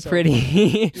 That's Am I so pretty?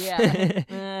 funny.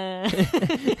 Yeah.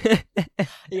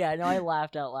 Yeah, no, I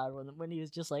laughed out loud when he was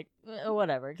just like,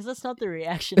 whatever, because that's not the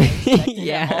reaction I expected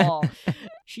at all.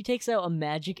 She takes out a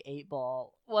magic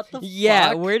 8-ball. What the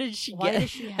fuck? Where did she Why get does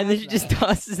she have and then she just that?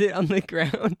 tosses it on the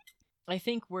ground. I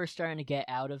think we're starting to get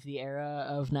out of the era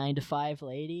of 9 to 5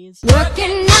 ladies. Working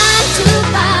 9 to 5.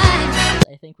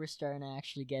 I think we're starting to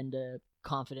actually get into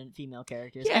confident female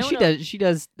characters. Yeah, she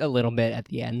does a little bit at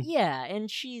the end. Yeah,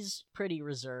 and she's pretty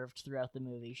reserved throughout the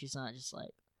movie. She's not just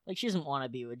like, Like, she doesn't want to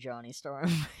be with Johnny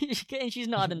Storm. And she's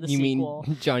not in the You sequel.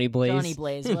 mean Johnny Blaze? Johnny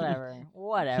Blaze, whatever.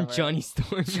 Johnny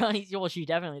Storm. Well, she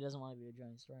definitely doesn't want to be with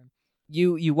Johnny Storm.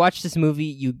 You watch this movie,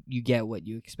 you get what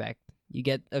you expect. You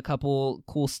get a couple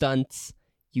cool stunts.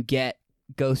 You get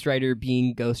Ghost Rider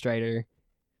being Ghost Rider.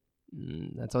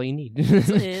 That's all you need. It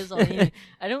is all you need.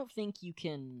 I don't think you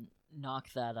can knock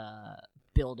that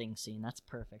building scene. That's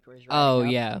perfect. Where he's riding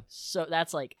up. Yeah. So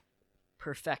that's like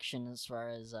perfection as far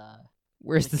as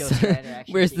Where's the the Ghost Rider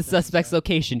action where's the sequences suspect's go.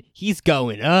 location? He's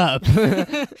going up.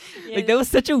 Like, that was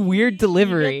such a weird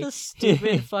delivery. You get the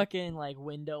stupid fucking like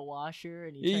window washer,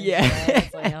 and he turns Yeah. red.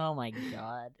 It's like, oh my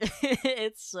god.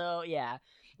 It's so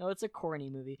No, it's a corny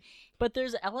movie, but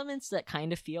there's elements that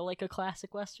kind of feel like a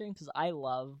classic Western because I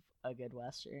love a good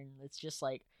Western. It's just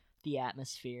like the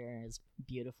atmosphere is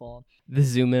beautiful. The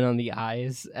zoom in on the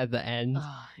eyes at the end.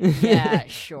 Yeah,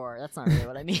 sure. That's not really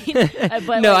what I mean.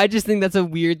 But no, like, I just think that's a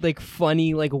weird, like,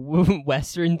 funny, like,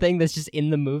 Western thing that's just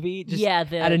in the movie. Just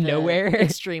out of nowhere.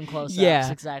 Extreme close-ups.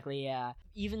 Yeah. Exactly, yeah.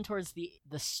 Even towards the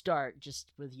start,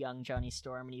 just with young Johnny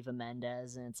Storm and Eva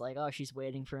Mendes, and it's like, oh, she's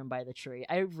waiting for him by the tree.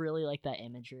 I really like that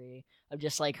imagery of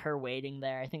just, like, her waiting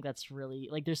there. I think that's really,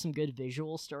 like, there's some good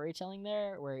visual storytelling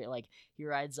there where, like, he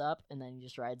rides up and then he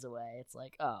just rides away. It's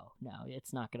like, oh, no,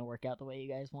 it's not going to work out the way you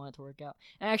guys want it to work out.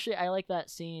 And actually, I like that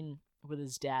scene with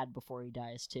his dad before he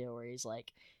dies, too, where he's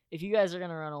like, if you guys are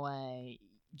going to run away,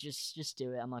 just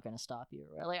do it. I'm not going to stop you.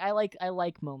 Like, I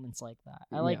like moments like that.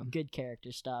 I like good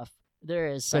character stuff. There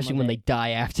is some Especially of when it. they die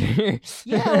after.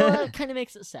 Yeah, well, that kind of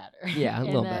makes it sadder. Yeah, a and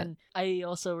little then bit. I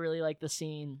also really like the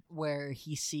scene where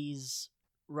he sees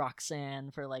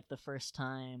Roxanne for like the first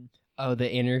time. Oh,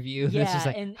 the interview? Yeah, It's just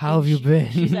like, and how have you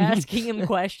been? She's asking him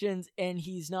questions, and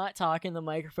he's not talking to the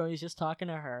microphone. He's just talking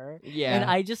to her. Yeah. And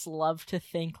I just love to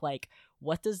think, like,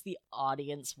 what does the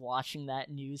audience watching that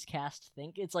newscast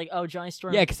think? It's like, oh, Johnny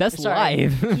Storm... Yeah, 'cause that's sorry,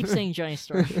 live. I keep saying Johnny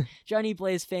Storm. Johnny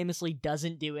Blaze famously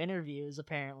doesn't do interviews,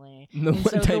 apparently. The And one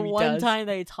so time the he one does. time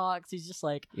that he talks, he's just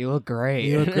like... You look great.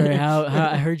 You look great. How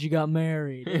I heard you got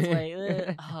married.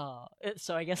 It's like,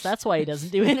 so I guess that's why he doesn't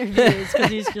do interviews,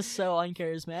 because he's just so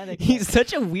uncharismatic. He's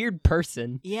such a weird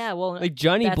person. Yeah, well, like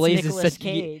Johnny that's Blaze Nicolas is such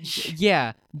Cage.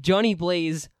 Yeah, Johnny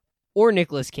Blaze or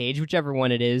Nicolas Cage, whichever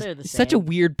one it is, They're the is such a same.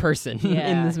 weird person in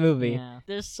Yeah, this movie. Yeah.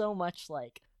 There's so much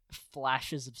like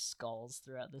flashes of skulls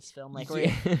throughout this film. Like,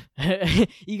 where Yeah.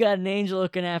 you got an angel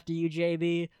looking after you,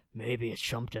 JB. Maybe it's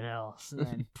something else. And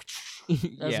then that's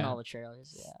in Yeah. all the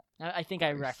trailers. Yeah, I think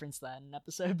I referenced that in an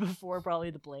episode before, probably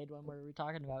the Blade one where we were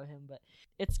talking about him. But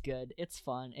it's good. It's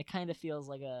fun. It kind of feels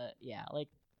like a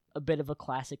bit of a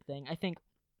classic thing. I think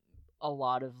a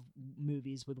lot of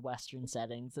movies with Western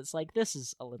settings, it's like, this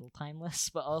is a little timeless,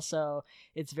 but also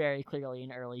it's very clearly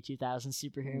an early 2000s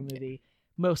superhero movie,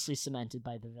 mostly cemented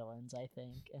by the villains, I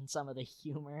think, and some of the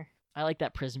humor. I like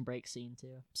that prison break scene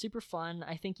too. Super fun.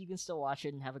 I think you can still watch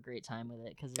it and have a great time with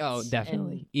it. Oh,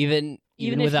 definitely. and Even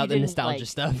if without you the didn't, nostalgia like,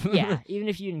 stuff. Yeah, even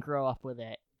if you didn't grow up with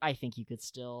it, I think you could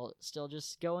still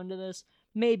just go into this.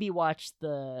 Maybe watch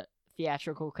the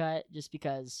theatrical cut, just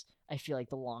because I feel like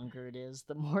the longer it is,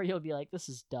 the more you'll be like, this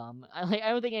is dumb. I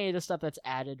don't think any of the stuff that's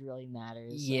added really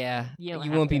matters. Yeah, you don't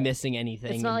you have won't be to- missing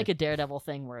anything. It's not like a Daredevil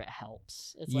thing where it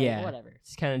helps. It's like, yeah, whatever.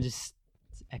 It's kind of just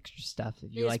extra stuff.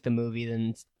 If you They like just- the movie,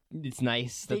 then it's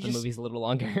nice They that the just- movie's a little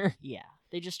longer. Yeah,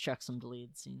 they just chuck some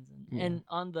deleted scenes in. Yeah. And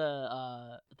on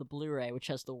the Blu-ray, which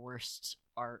has the worst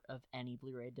art of any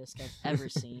Blu-ray disc I've ever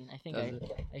seen, I think Does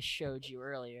I showed you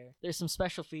earlier. There's some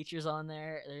special features on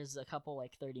there. There's a couple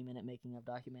like 30-minute making of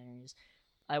documentaries.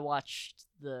 I watched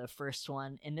the first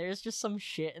one, and there's just some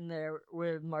shit in there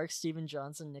where Mark Steven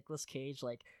Johnson, Nicolas Cage,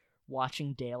 like,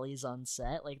 watching dailies on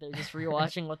set. Like, they're just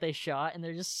rewatching what they shot, and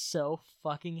they're just so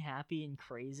fucking happy and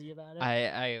crazy about it.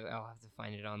 I'll have to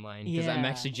find it online because I'm Yeah.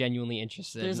 actually genuinely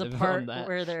interested. There's a in part that.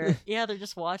 where they're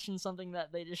just watching something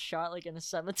that they just shot like in a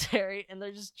cemetery, and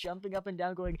they're just jumping up and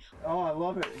down going, Oh, I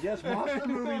love it. Yes, monster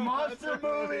movie, monster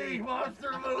movie,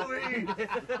 monster movie,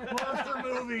 monster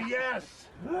movie, yes.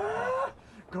 Ah,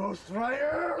 Ghost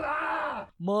Rider. Ah!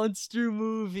 monster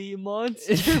movie.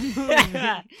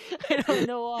 I don't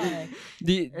know why.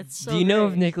 It's so Do you know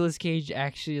if great. Nicolas Cage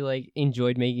actually like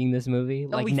enjoyed making this movie? Oh,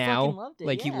 Like he now, fucking loved it.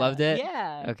 like he yeah. loved it.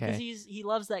 Yeah. Okay. Because he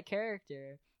loves that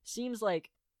character. Seems like,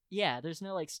 yeah. There's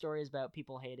no like stories about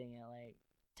people hating it. Like,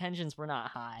 tensions were not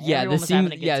high. Yeah, Everyone this was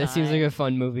having seems a good this seems like time. a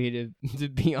fun movie to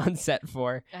be on set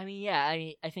for. I mean, yeah.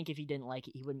 I think if he didn't like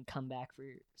it, he wouldn't come back for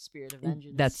Spirit of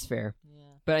Vengeance. That's fair. Yeah.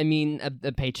 But I mean,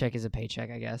 a paycheck is a paycheck,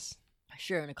 I guess.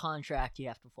 Sure, in a contract you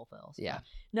have to fulfill. So. Yeah.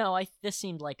 No, this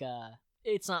seemed like a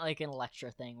it's not like an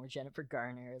Elektra thing where Jennifer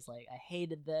Garner is like, I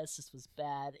hated this was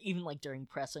bad. Even like during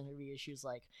press interviews, she was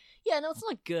like, yeah, no, it's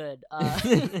not good.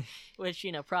 Which,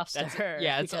 props to her.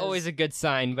 Yeah, it's always a good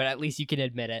sign, but at least you can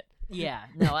admit it. Yeah,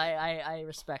 no, I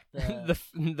respect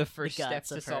the first step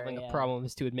to solving a problem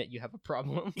is to admit you have a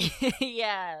problem.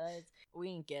 Yeah, we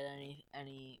didn't get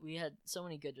any. We had so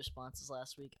many good responses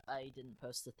last week. I didn't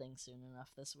post the thing soon enough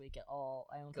this week at all.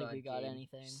 I don't think we got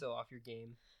anything. So off your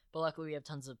game. But luckily, we have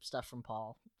tons of stuff from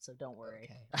Paul, so don't worry.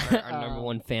 Okay. Our number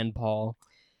one fan, Paul,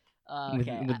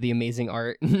 with the amazing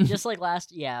art. Just like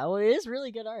it is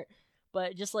really good art.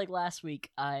 But just like last week,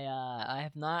 I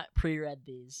have not pre-read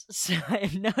these, so I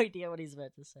have no idea what he's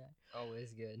about to say.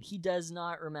 Always good. He does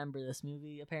not remember this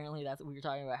movie. Apparently, that's what we were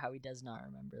talking about, how he does not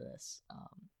remember this.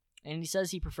 And he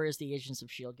says he prefers the Agents of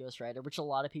S.H.I.E.L.D. Ghost Rider, which a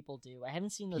lot of people do. I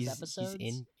haven't seen those episodes.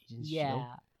 He's in Agents yeah.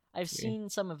 S.H.I.E.L.D.? I've seen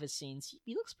some of his scenes.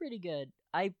 He looks pretty good.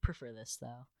 I prefer this,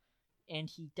 though. And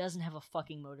he doesn't have a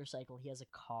fucking motorcycle. He has a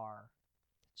car.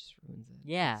 Just ruins it.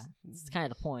 Yeah, it's kind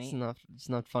of the point. It's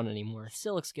not fun anymore. It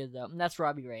still looks good though, and that's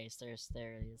Robbie Reyes. There's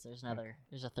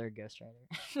a third Ghost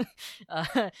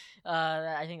Rider.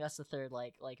 I think that's the third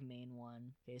like main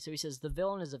one. Okay, so he says the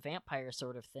villain is a vampire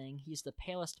sort of thing. He's the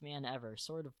palest man ever,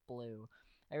 sort of blue.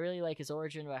 I really like his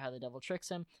origin about how the devil tricks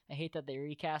him. I hate that they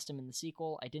recast him in the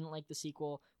sequel. I didn't like the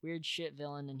sequel. Weird shit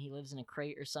villain, and he lives in a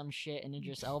crate or some shit, and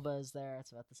Idris Elba is there.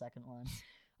 That's about the second one.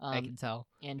 I can tell.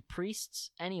 And priests.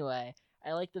 Anyway,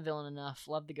 I like the villain enough.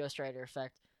 Love the Ghost Rider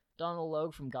effect. Donald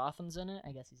Logue from Gotham's in it.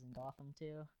 I guess he's in Gotham,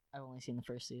 too. I've only seen the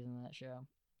first season of that show.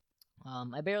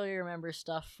 I barely remember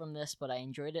stuff from this, but I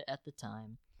enjoyed it at the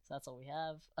time. So that's all we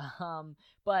have.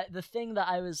 But the thing that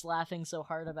I was laughing so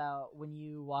hard about when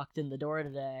you walked in the door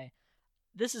today,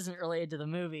 this isn't related to the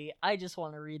movie. I just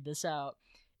want to read this out.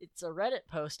 It's a Reddit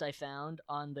post I found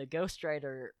on the Ghost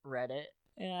Rider Reddit,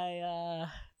 and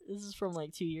this is from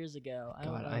like 2 years ago.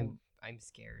 God, I'm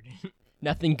scared.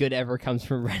 Nothing good ever comes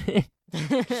from Reddit.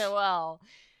 Well,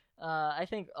 I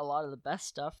think a lot of the best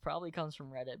stuff probably comes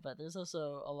from Reddit, but there's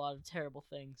also a lot of terrible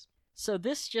things. So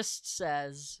this just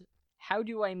says, how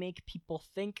do I make people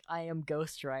think I am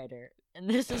Ghost Rider? And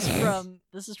this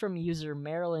is from user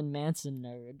Marilyn Manson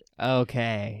Nerd.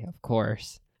 Okay, of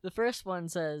course. The first one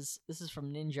says, this is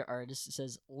from Ninja Artist, it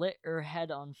says, lit her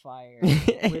head on fire,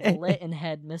 with lit and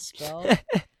head misspelled.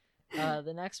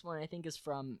 The next one I think is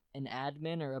from an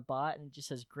admin or a bot, and it just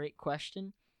says, great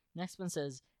question. Next one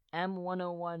says,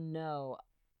 M101 no.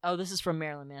 Oh, this is from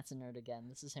Marilyn Manson Nerd again.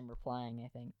 This is him replying, I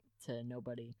think, to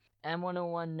nobody.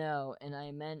 M101 no, and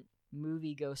I meant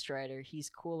movie Ghost Rider. He's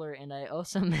cooler, and I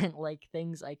also meant like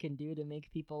things I can do to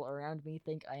make people around me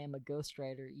think I am a Ghost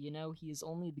Rider. You know, he is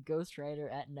only the Ghost Rider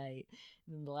at night.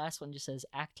 And then the last one just says,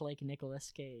 act like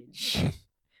Nicolas Cage.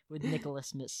 With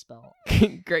Nicholas misspelled.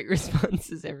 Great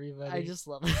responses, everybody. I just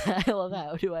love that. I love that.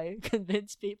 How do I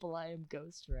convince people I am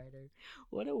Ghost Rider?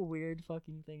 What a weird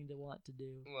fucking thing to want to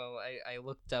do. Well, I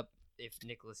looked up if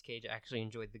Nicolas Cage actually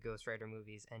enjoyed the Ghost Rider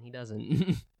movies, and he doesn't.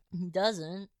 He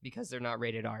doesn't? Because they're not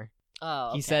rated R. Oh,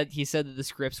 okay. He said that the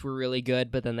scripts were really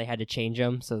good, but then they had to change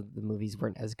them, so the movies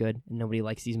weren't as good, and nobody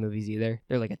likes these movies either.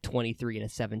 They're like a 23 and a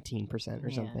 17%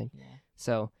 or something. Yeah.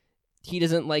 So he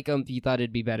doesn't like them. He thought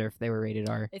it'd be better if they were rated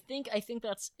R. I think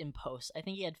that's in post. I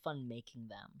think he had fun making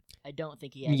them. I don't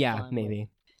think he had fun. Yeah, maybe.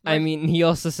 I mean, he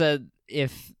also said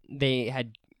if they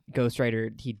had Ghost Rider,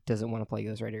 he doesn't want to play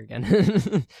Ghost Rider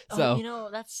again. So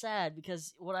that's sad,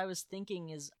 because what I was thinking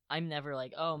is I'm never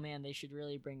like, oh man, they should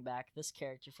really bring back this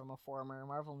character from a former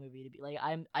Marvel movie to be like,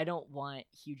 I don't want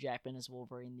Hugh Jackman as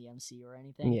Wolverine in the MCU or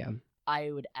anything. Yeah.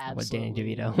 I would absolutely...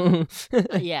 Danny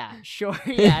DeVito. Yeah, sure.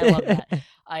 Yeah, I love that.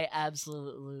 I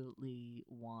absolutely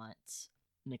want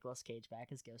Nicolas Cage back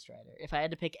as Ghost Rider. If I had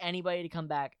to pick anybody to come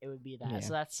back, it would be that. Yeah.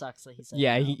 So that sucks that he said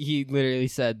yeah, no. he literally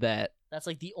said that. That's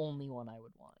like the only one I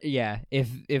would want. Yeah, if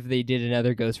they did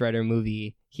another Ghost Rider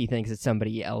movie, he thinks that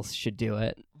somebody else should do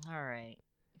it. All right.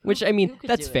 Which, I mean,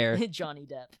 that's fair. Johnny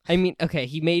Depp. I mean, okay,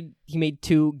 he made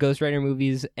 2 Ghost Rider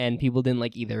movies, and people didn't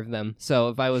like either of them. So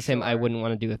if I was him, I wouldn't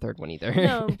want to do a third one either.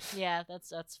 No, yeah,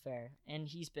 that's fair. And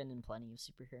he's been in plenty of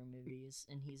superhero movies,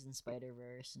 and he's in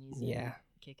Spider-Verse, and he's in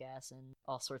Kick-Ass and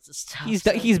all sorts of stuff.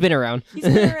 He's been around. He's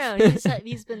been around.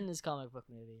 He's been in his comic book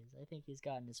movies. I think he's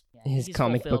gotten his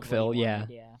comic book fill, yeah.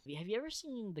 Have you ever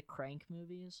seen the Crank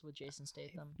movies with Jason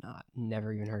Statham?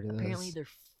 Never even heard of those. Apparently they're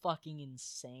fucking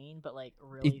insane, but like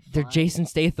really fun. They're Jason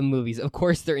Statham movies. Of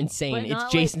course they're insane.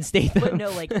 It's Jason Statham. But no,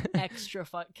 like extra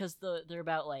fun, because they're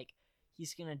about like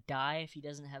he's gonna die if he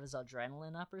doesn't have his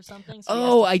adrenaline up or something. So he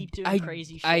has to keep doing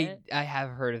crazy shit. I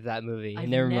have heard of that movie. I've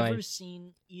never never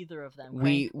seen either of them.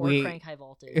 Crank or Crank High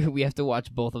Voltage. We have to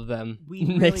watch both of them. We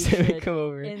really next time we should. come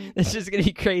over. And It's just gonna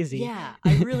be crazy. Yeah,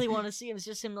 I really want to see him. It's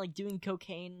just him like doing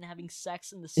cocaine and having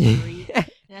sex in the street,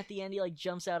 and at the end he like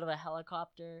jumps out of a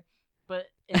helicopter. But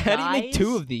how do you make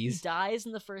two of these? He dies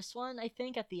in the first one, I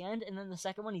think, at the end, and then the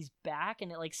second one he's back,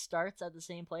 and it like starts at the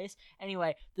same place.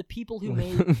 Anyway, the people who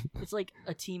made it's like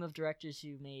a team of directors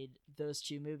who made those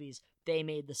two movies. They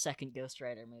made the second Ghost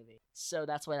Rider movie, so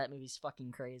that's why that movie's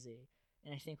fucking crazy.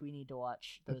 And I think we need to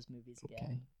watch those movies again.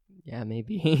 Okay. Yeah,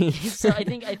 maybe. So I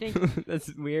think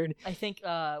that's weird. I think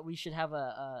we should have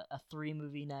a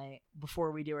 3-movie night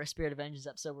before we do our Spirit of Vengeance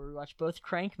episode, where we watch both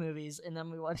Crank movies and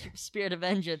then we watch Spirit of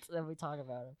Vengeance and then we talk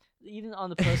about them. Even on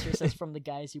the poster it says "From the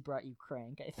guys who brought you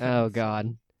Crank." I think. Oh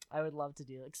God. I would love to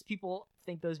do it because people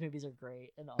think those movies are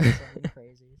great and awesome and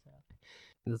crazy. So.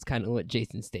 That's kind of what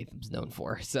Jason Statham's known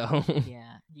for. So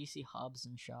yeah, do you see Hobbs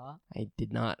and Shaw? I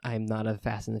did not. I'm not a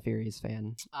Fast and the Furious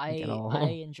fan at all.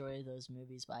 I enjoy those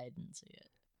movies, but I didn't see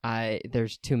it.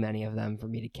 There's too many of them for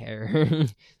me to care.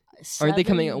 Aren't they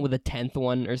coming out with a 10th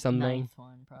one or something? 9th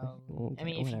one, probably. Okay, I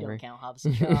mean, if whatever. you don't count Hobbs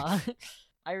and Shaw.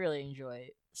 I really enjoy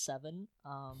 7,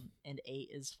 and 8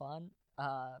 is fun,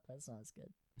 but it's not as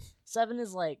good. 7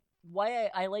 is like, why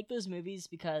I like those movies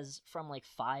because from like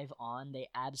 5 on, they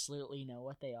absolutely know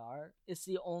what they are. It's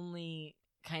the only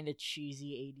kind of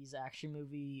cheesy 80s action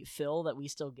movie feel that we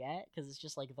still get because it's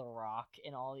just like The Rock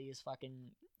and all these fucking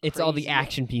It's all the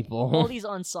action people. all these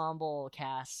ensemble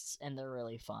casts, and they're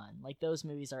really fun. Like, those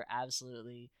movies are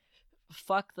absolutely...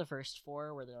 Fuck the first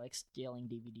 4 where they're like stealing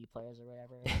DVD players or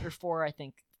whatever. Or 4, I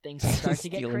think things start to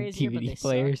get crazier, but they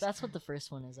players. suck. That's what the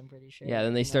first one is, I'm pretty sure. Yeah,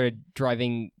 then they started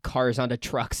driving cars onto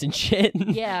trucks and shit.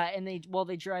 Yeah, and they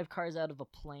drive cars out of a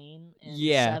plane in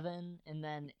 7, and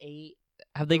then 8.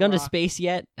 Have they gone to space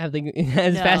yet? Has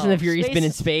Fast and the Furious been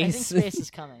in space? I think space is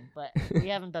coming, but we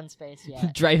haven't done space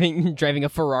yet. driving a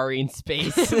Ferrari in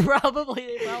space. They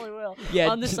probably will. Yeah,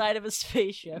 on the side of a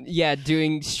spaceship. Yeah,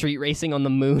 doing street racing on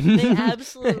the moon. They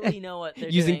absolutely know what they're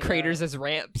using doing, craters as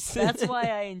ramps. That's why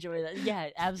I enjoy that. Yeah,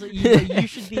 absolutely. You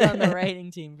should be on the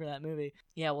writing team for that movie.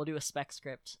 Yeah, we'll do a spec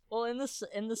script. Well, in the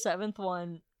 7th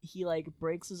one, he like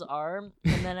breaks his arm,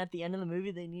 and then at the end of the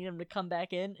movie they need him to come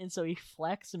back in, and so he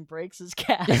flexes and breaks his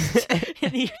cast,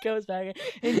 and he goes back in.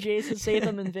 And Jason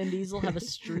Statham and Vin Diesel have a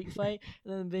street fight,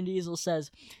 and then Vin Diesel says,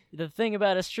 "The thing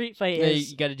about a street fight is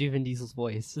you got to do Vin Diesel's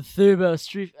voice. The thing about a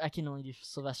street, I can only do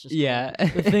Sylvester Stallone. Yeah.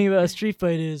 The thing about a street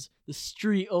fight is the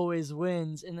street always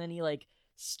wins." And then he like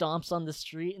stomps on the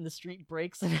street, and the street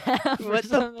breaks in half. What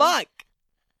the fuck?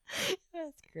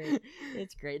 That's great.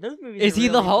 It's great. Those movies. Is are he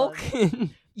really the Hulk?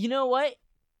 You know what?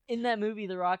 In that movie,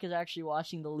 The Rock is actually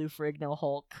watching the Lou Ferrigno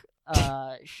Hulk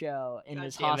show in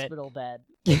his hospital bed,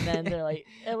 and then they're like,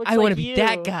 "It looks I want to be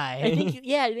that guy." I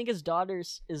think his daughter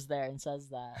is there and says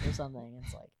that or something.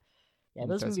 It's like, yeah,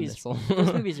 those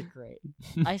movies are great.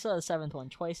 I saw the 7th one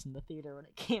twice in the theater when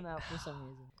it came out for some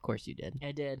reason. Of course you did.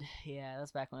 I did. Yeah,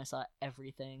 that's back when I saw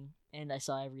everything, and I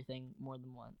saw everything more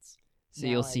than once. So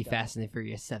you'll see Fast and the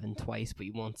Furious 7 twice, but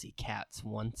you won't see Cats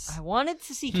once. I wanted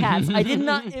to see Cats. I did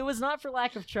not. It was not for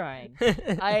lack of trying.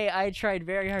 I tried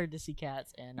very hard to see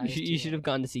Cats, and you should have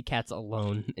gone to see Cats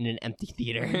alone in an empty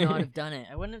theater. I would not have done it.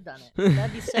 I wouldn't have done it.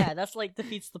 That'd be sad. That's like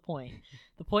defeats the point.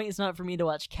 The point is not for me to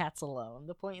watch Cats alone.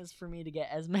 The point is for me to get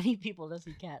as many people to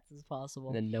see Cats as possible.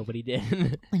 And then nobody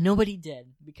did. And nobody did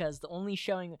because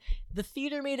the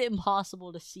theater made it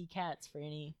impossible to see Cats for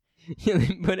any.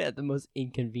 They put it at the most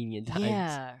inconvenient times.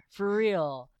 Yeah, for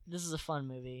real. This is a fun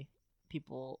movie.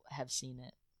 People have seen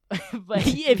it. But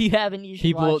if you haven't, you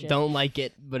should watch it. People don't like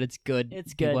it, but it's good.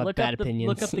 It's good. People have bad opinions.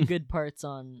 Look up the good parts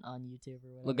on YouTube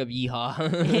or whatever. Look up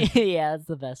Yeehaw. Yeah, that's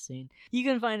the best scene. You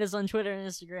can find us on Twitter and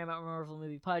Instagram at Marvel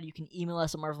Movie Pod. You can email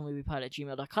us at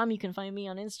marvelmoviepod@gmail.com. You can find me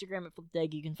on Instagram at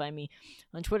FlipDegg. You can find me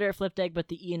on Twitter at FlipDegg, but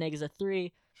the E and egg is a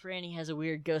 3. Franny has a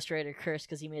weird Ghost Rider curse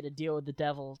because he made a deal with the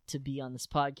devil to be on this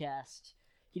podcast.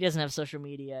 He doesn't have social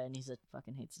media, and he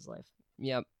fucking hates his life.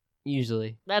 Yep,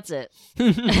 usually. That's it.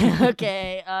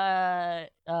 Okay,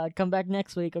 come back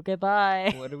next week. Okay,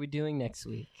 bye. What are we doing next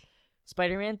week?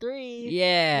 Spider-Man 3.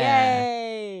 Yeah.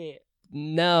 Yay.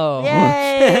 No.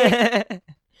 Yay.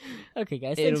 Okay,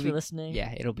 guys, thanks for listening.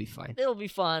 Yeah, it'll be fine. It'll be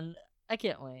fun. I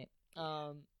can't wait.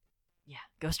 Yeah,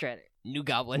 Ghost Rider. New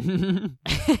Goblin.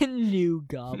 New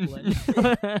Goblin.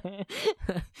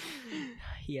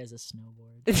 He has a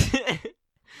snowboard.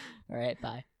 All right,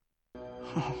 bye.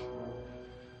 Oh,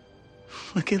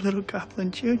 look at little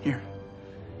Goblin Jr.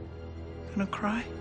 Gonna cry?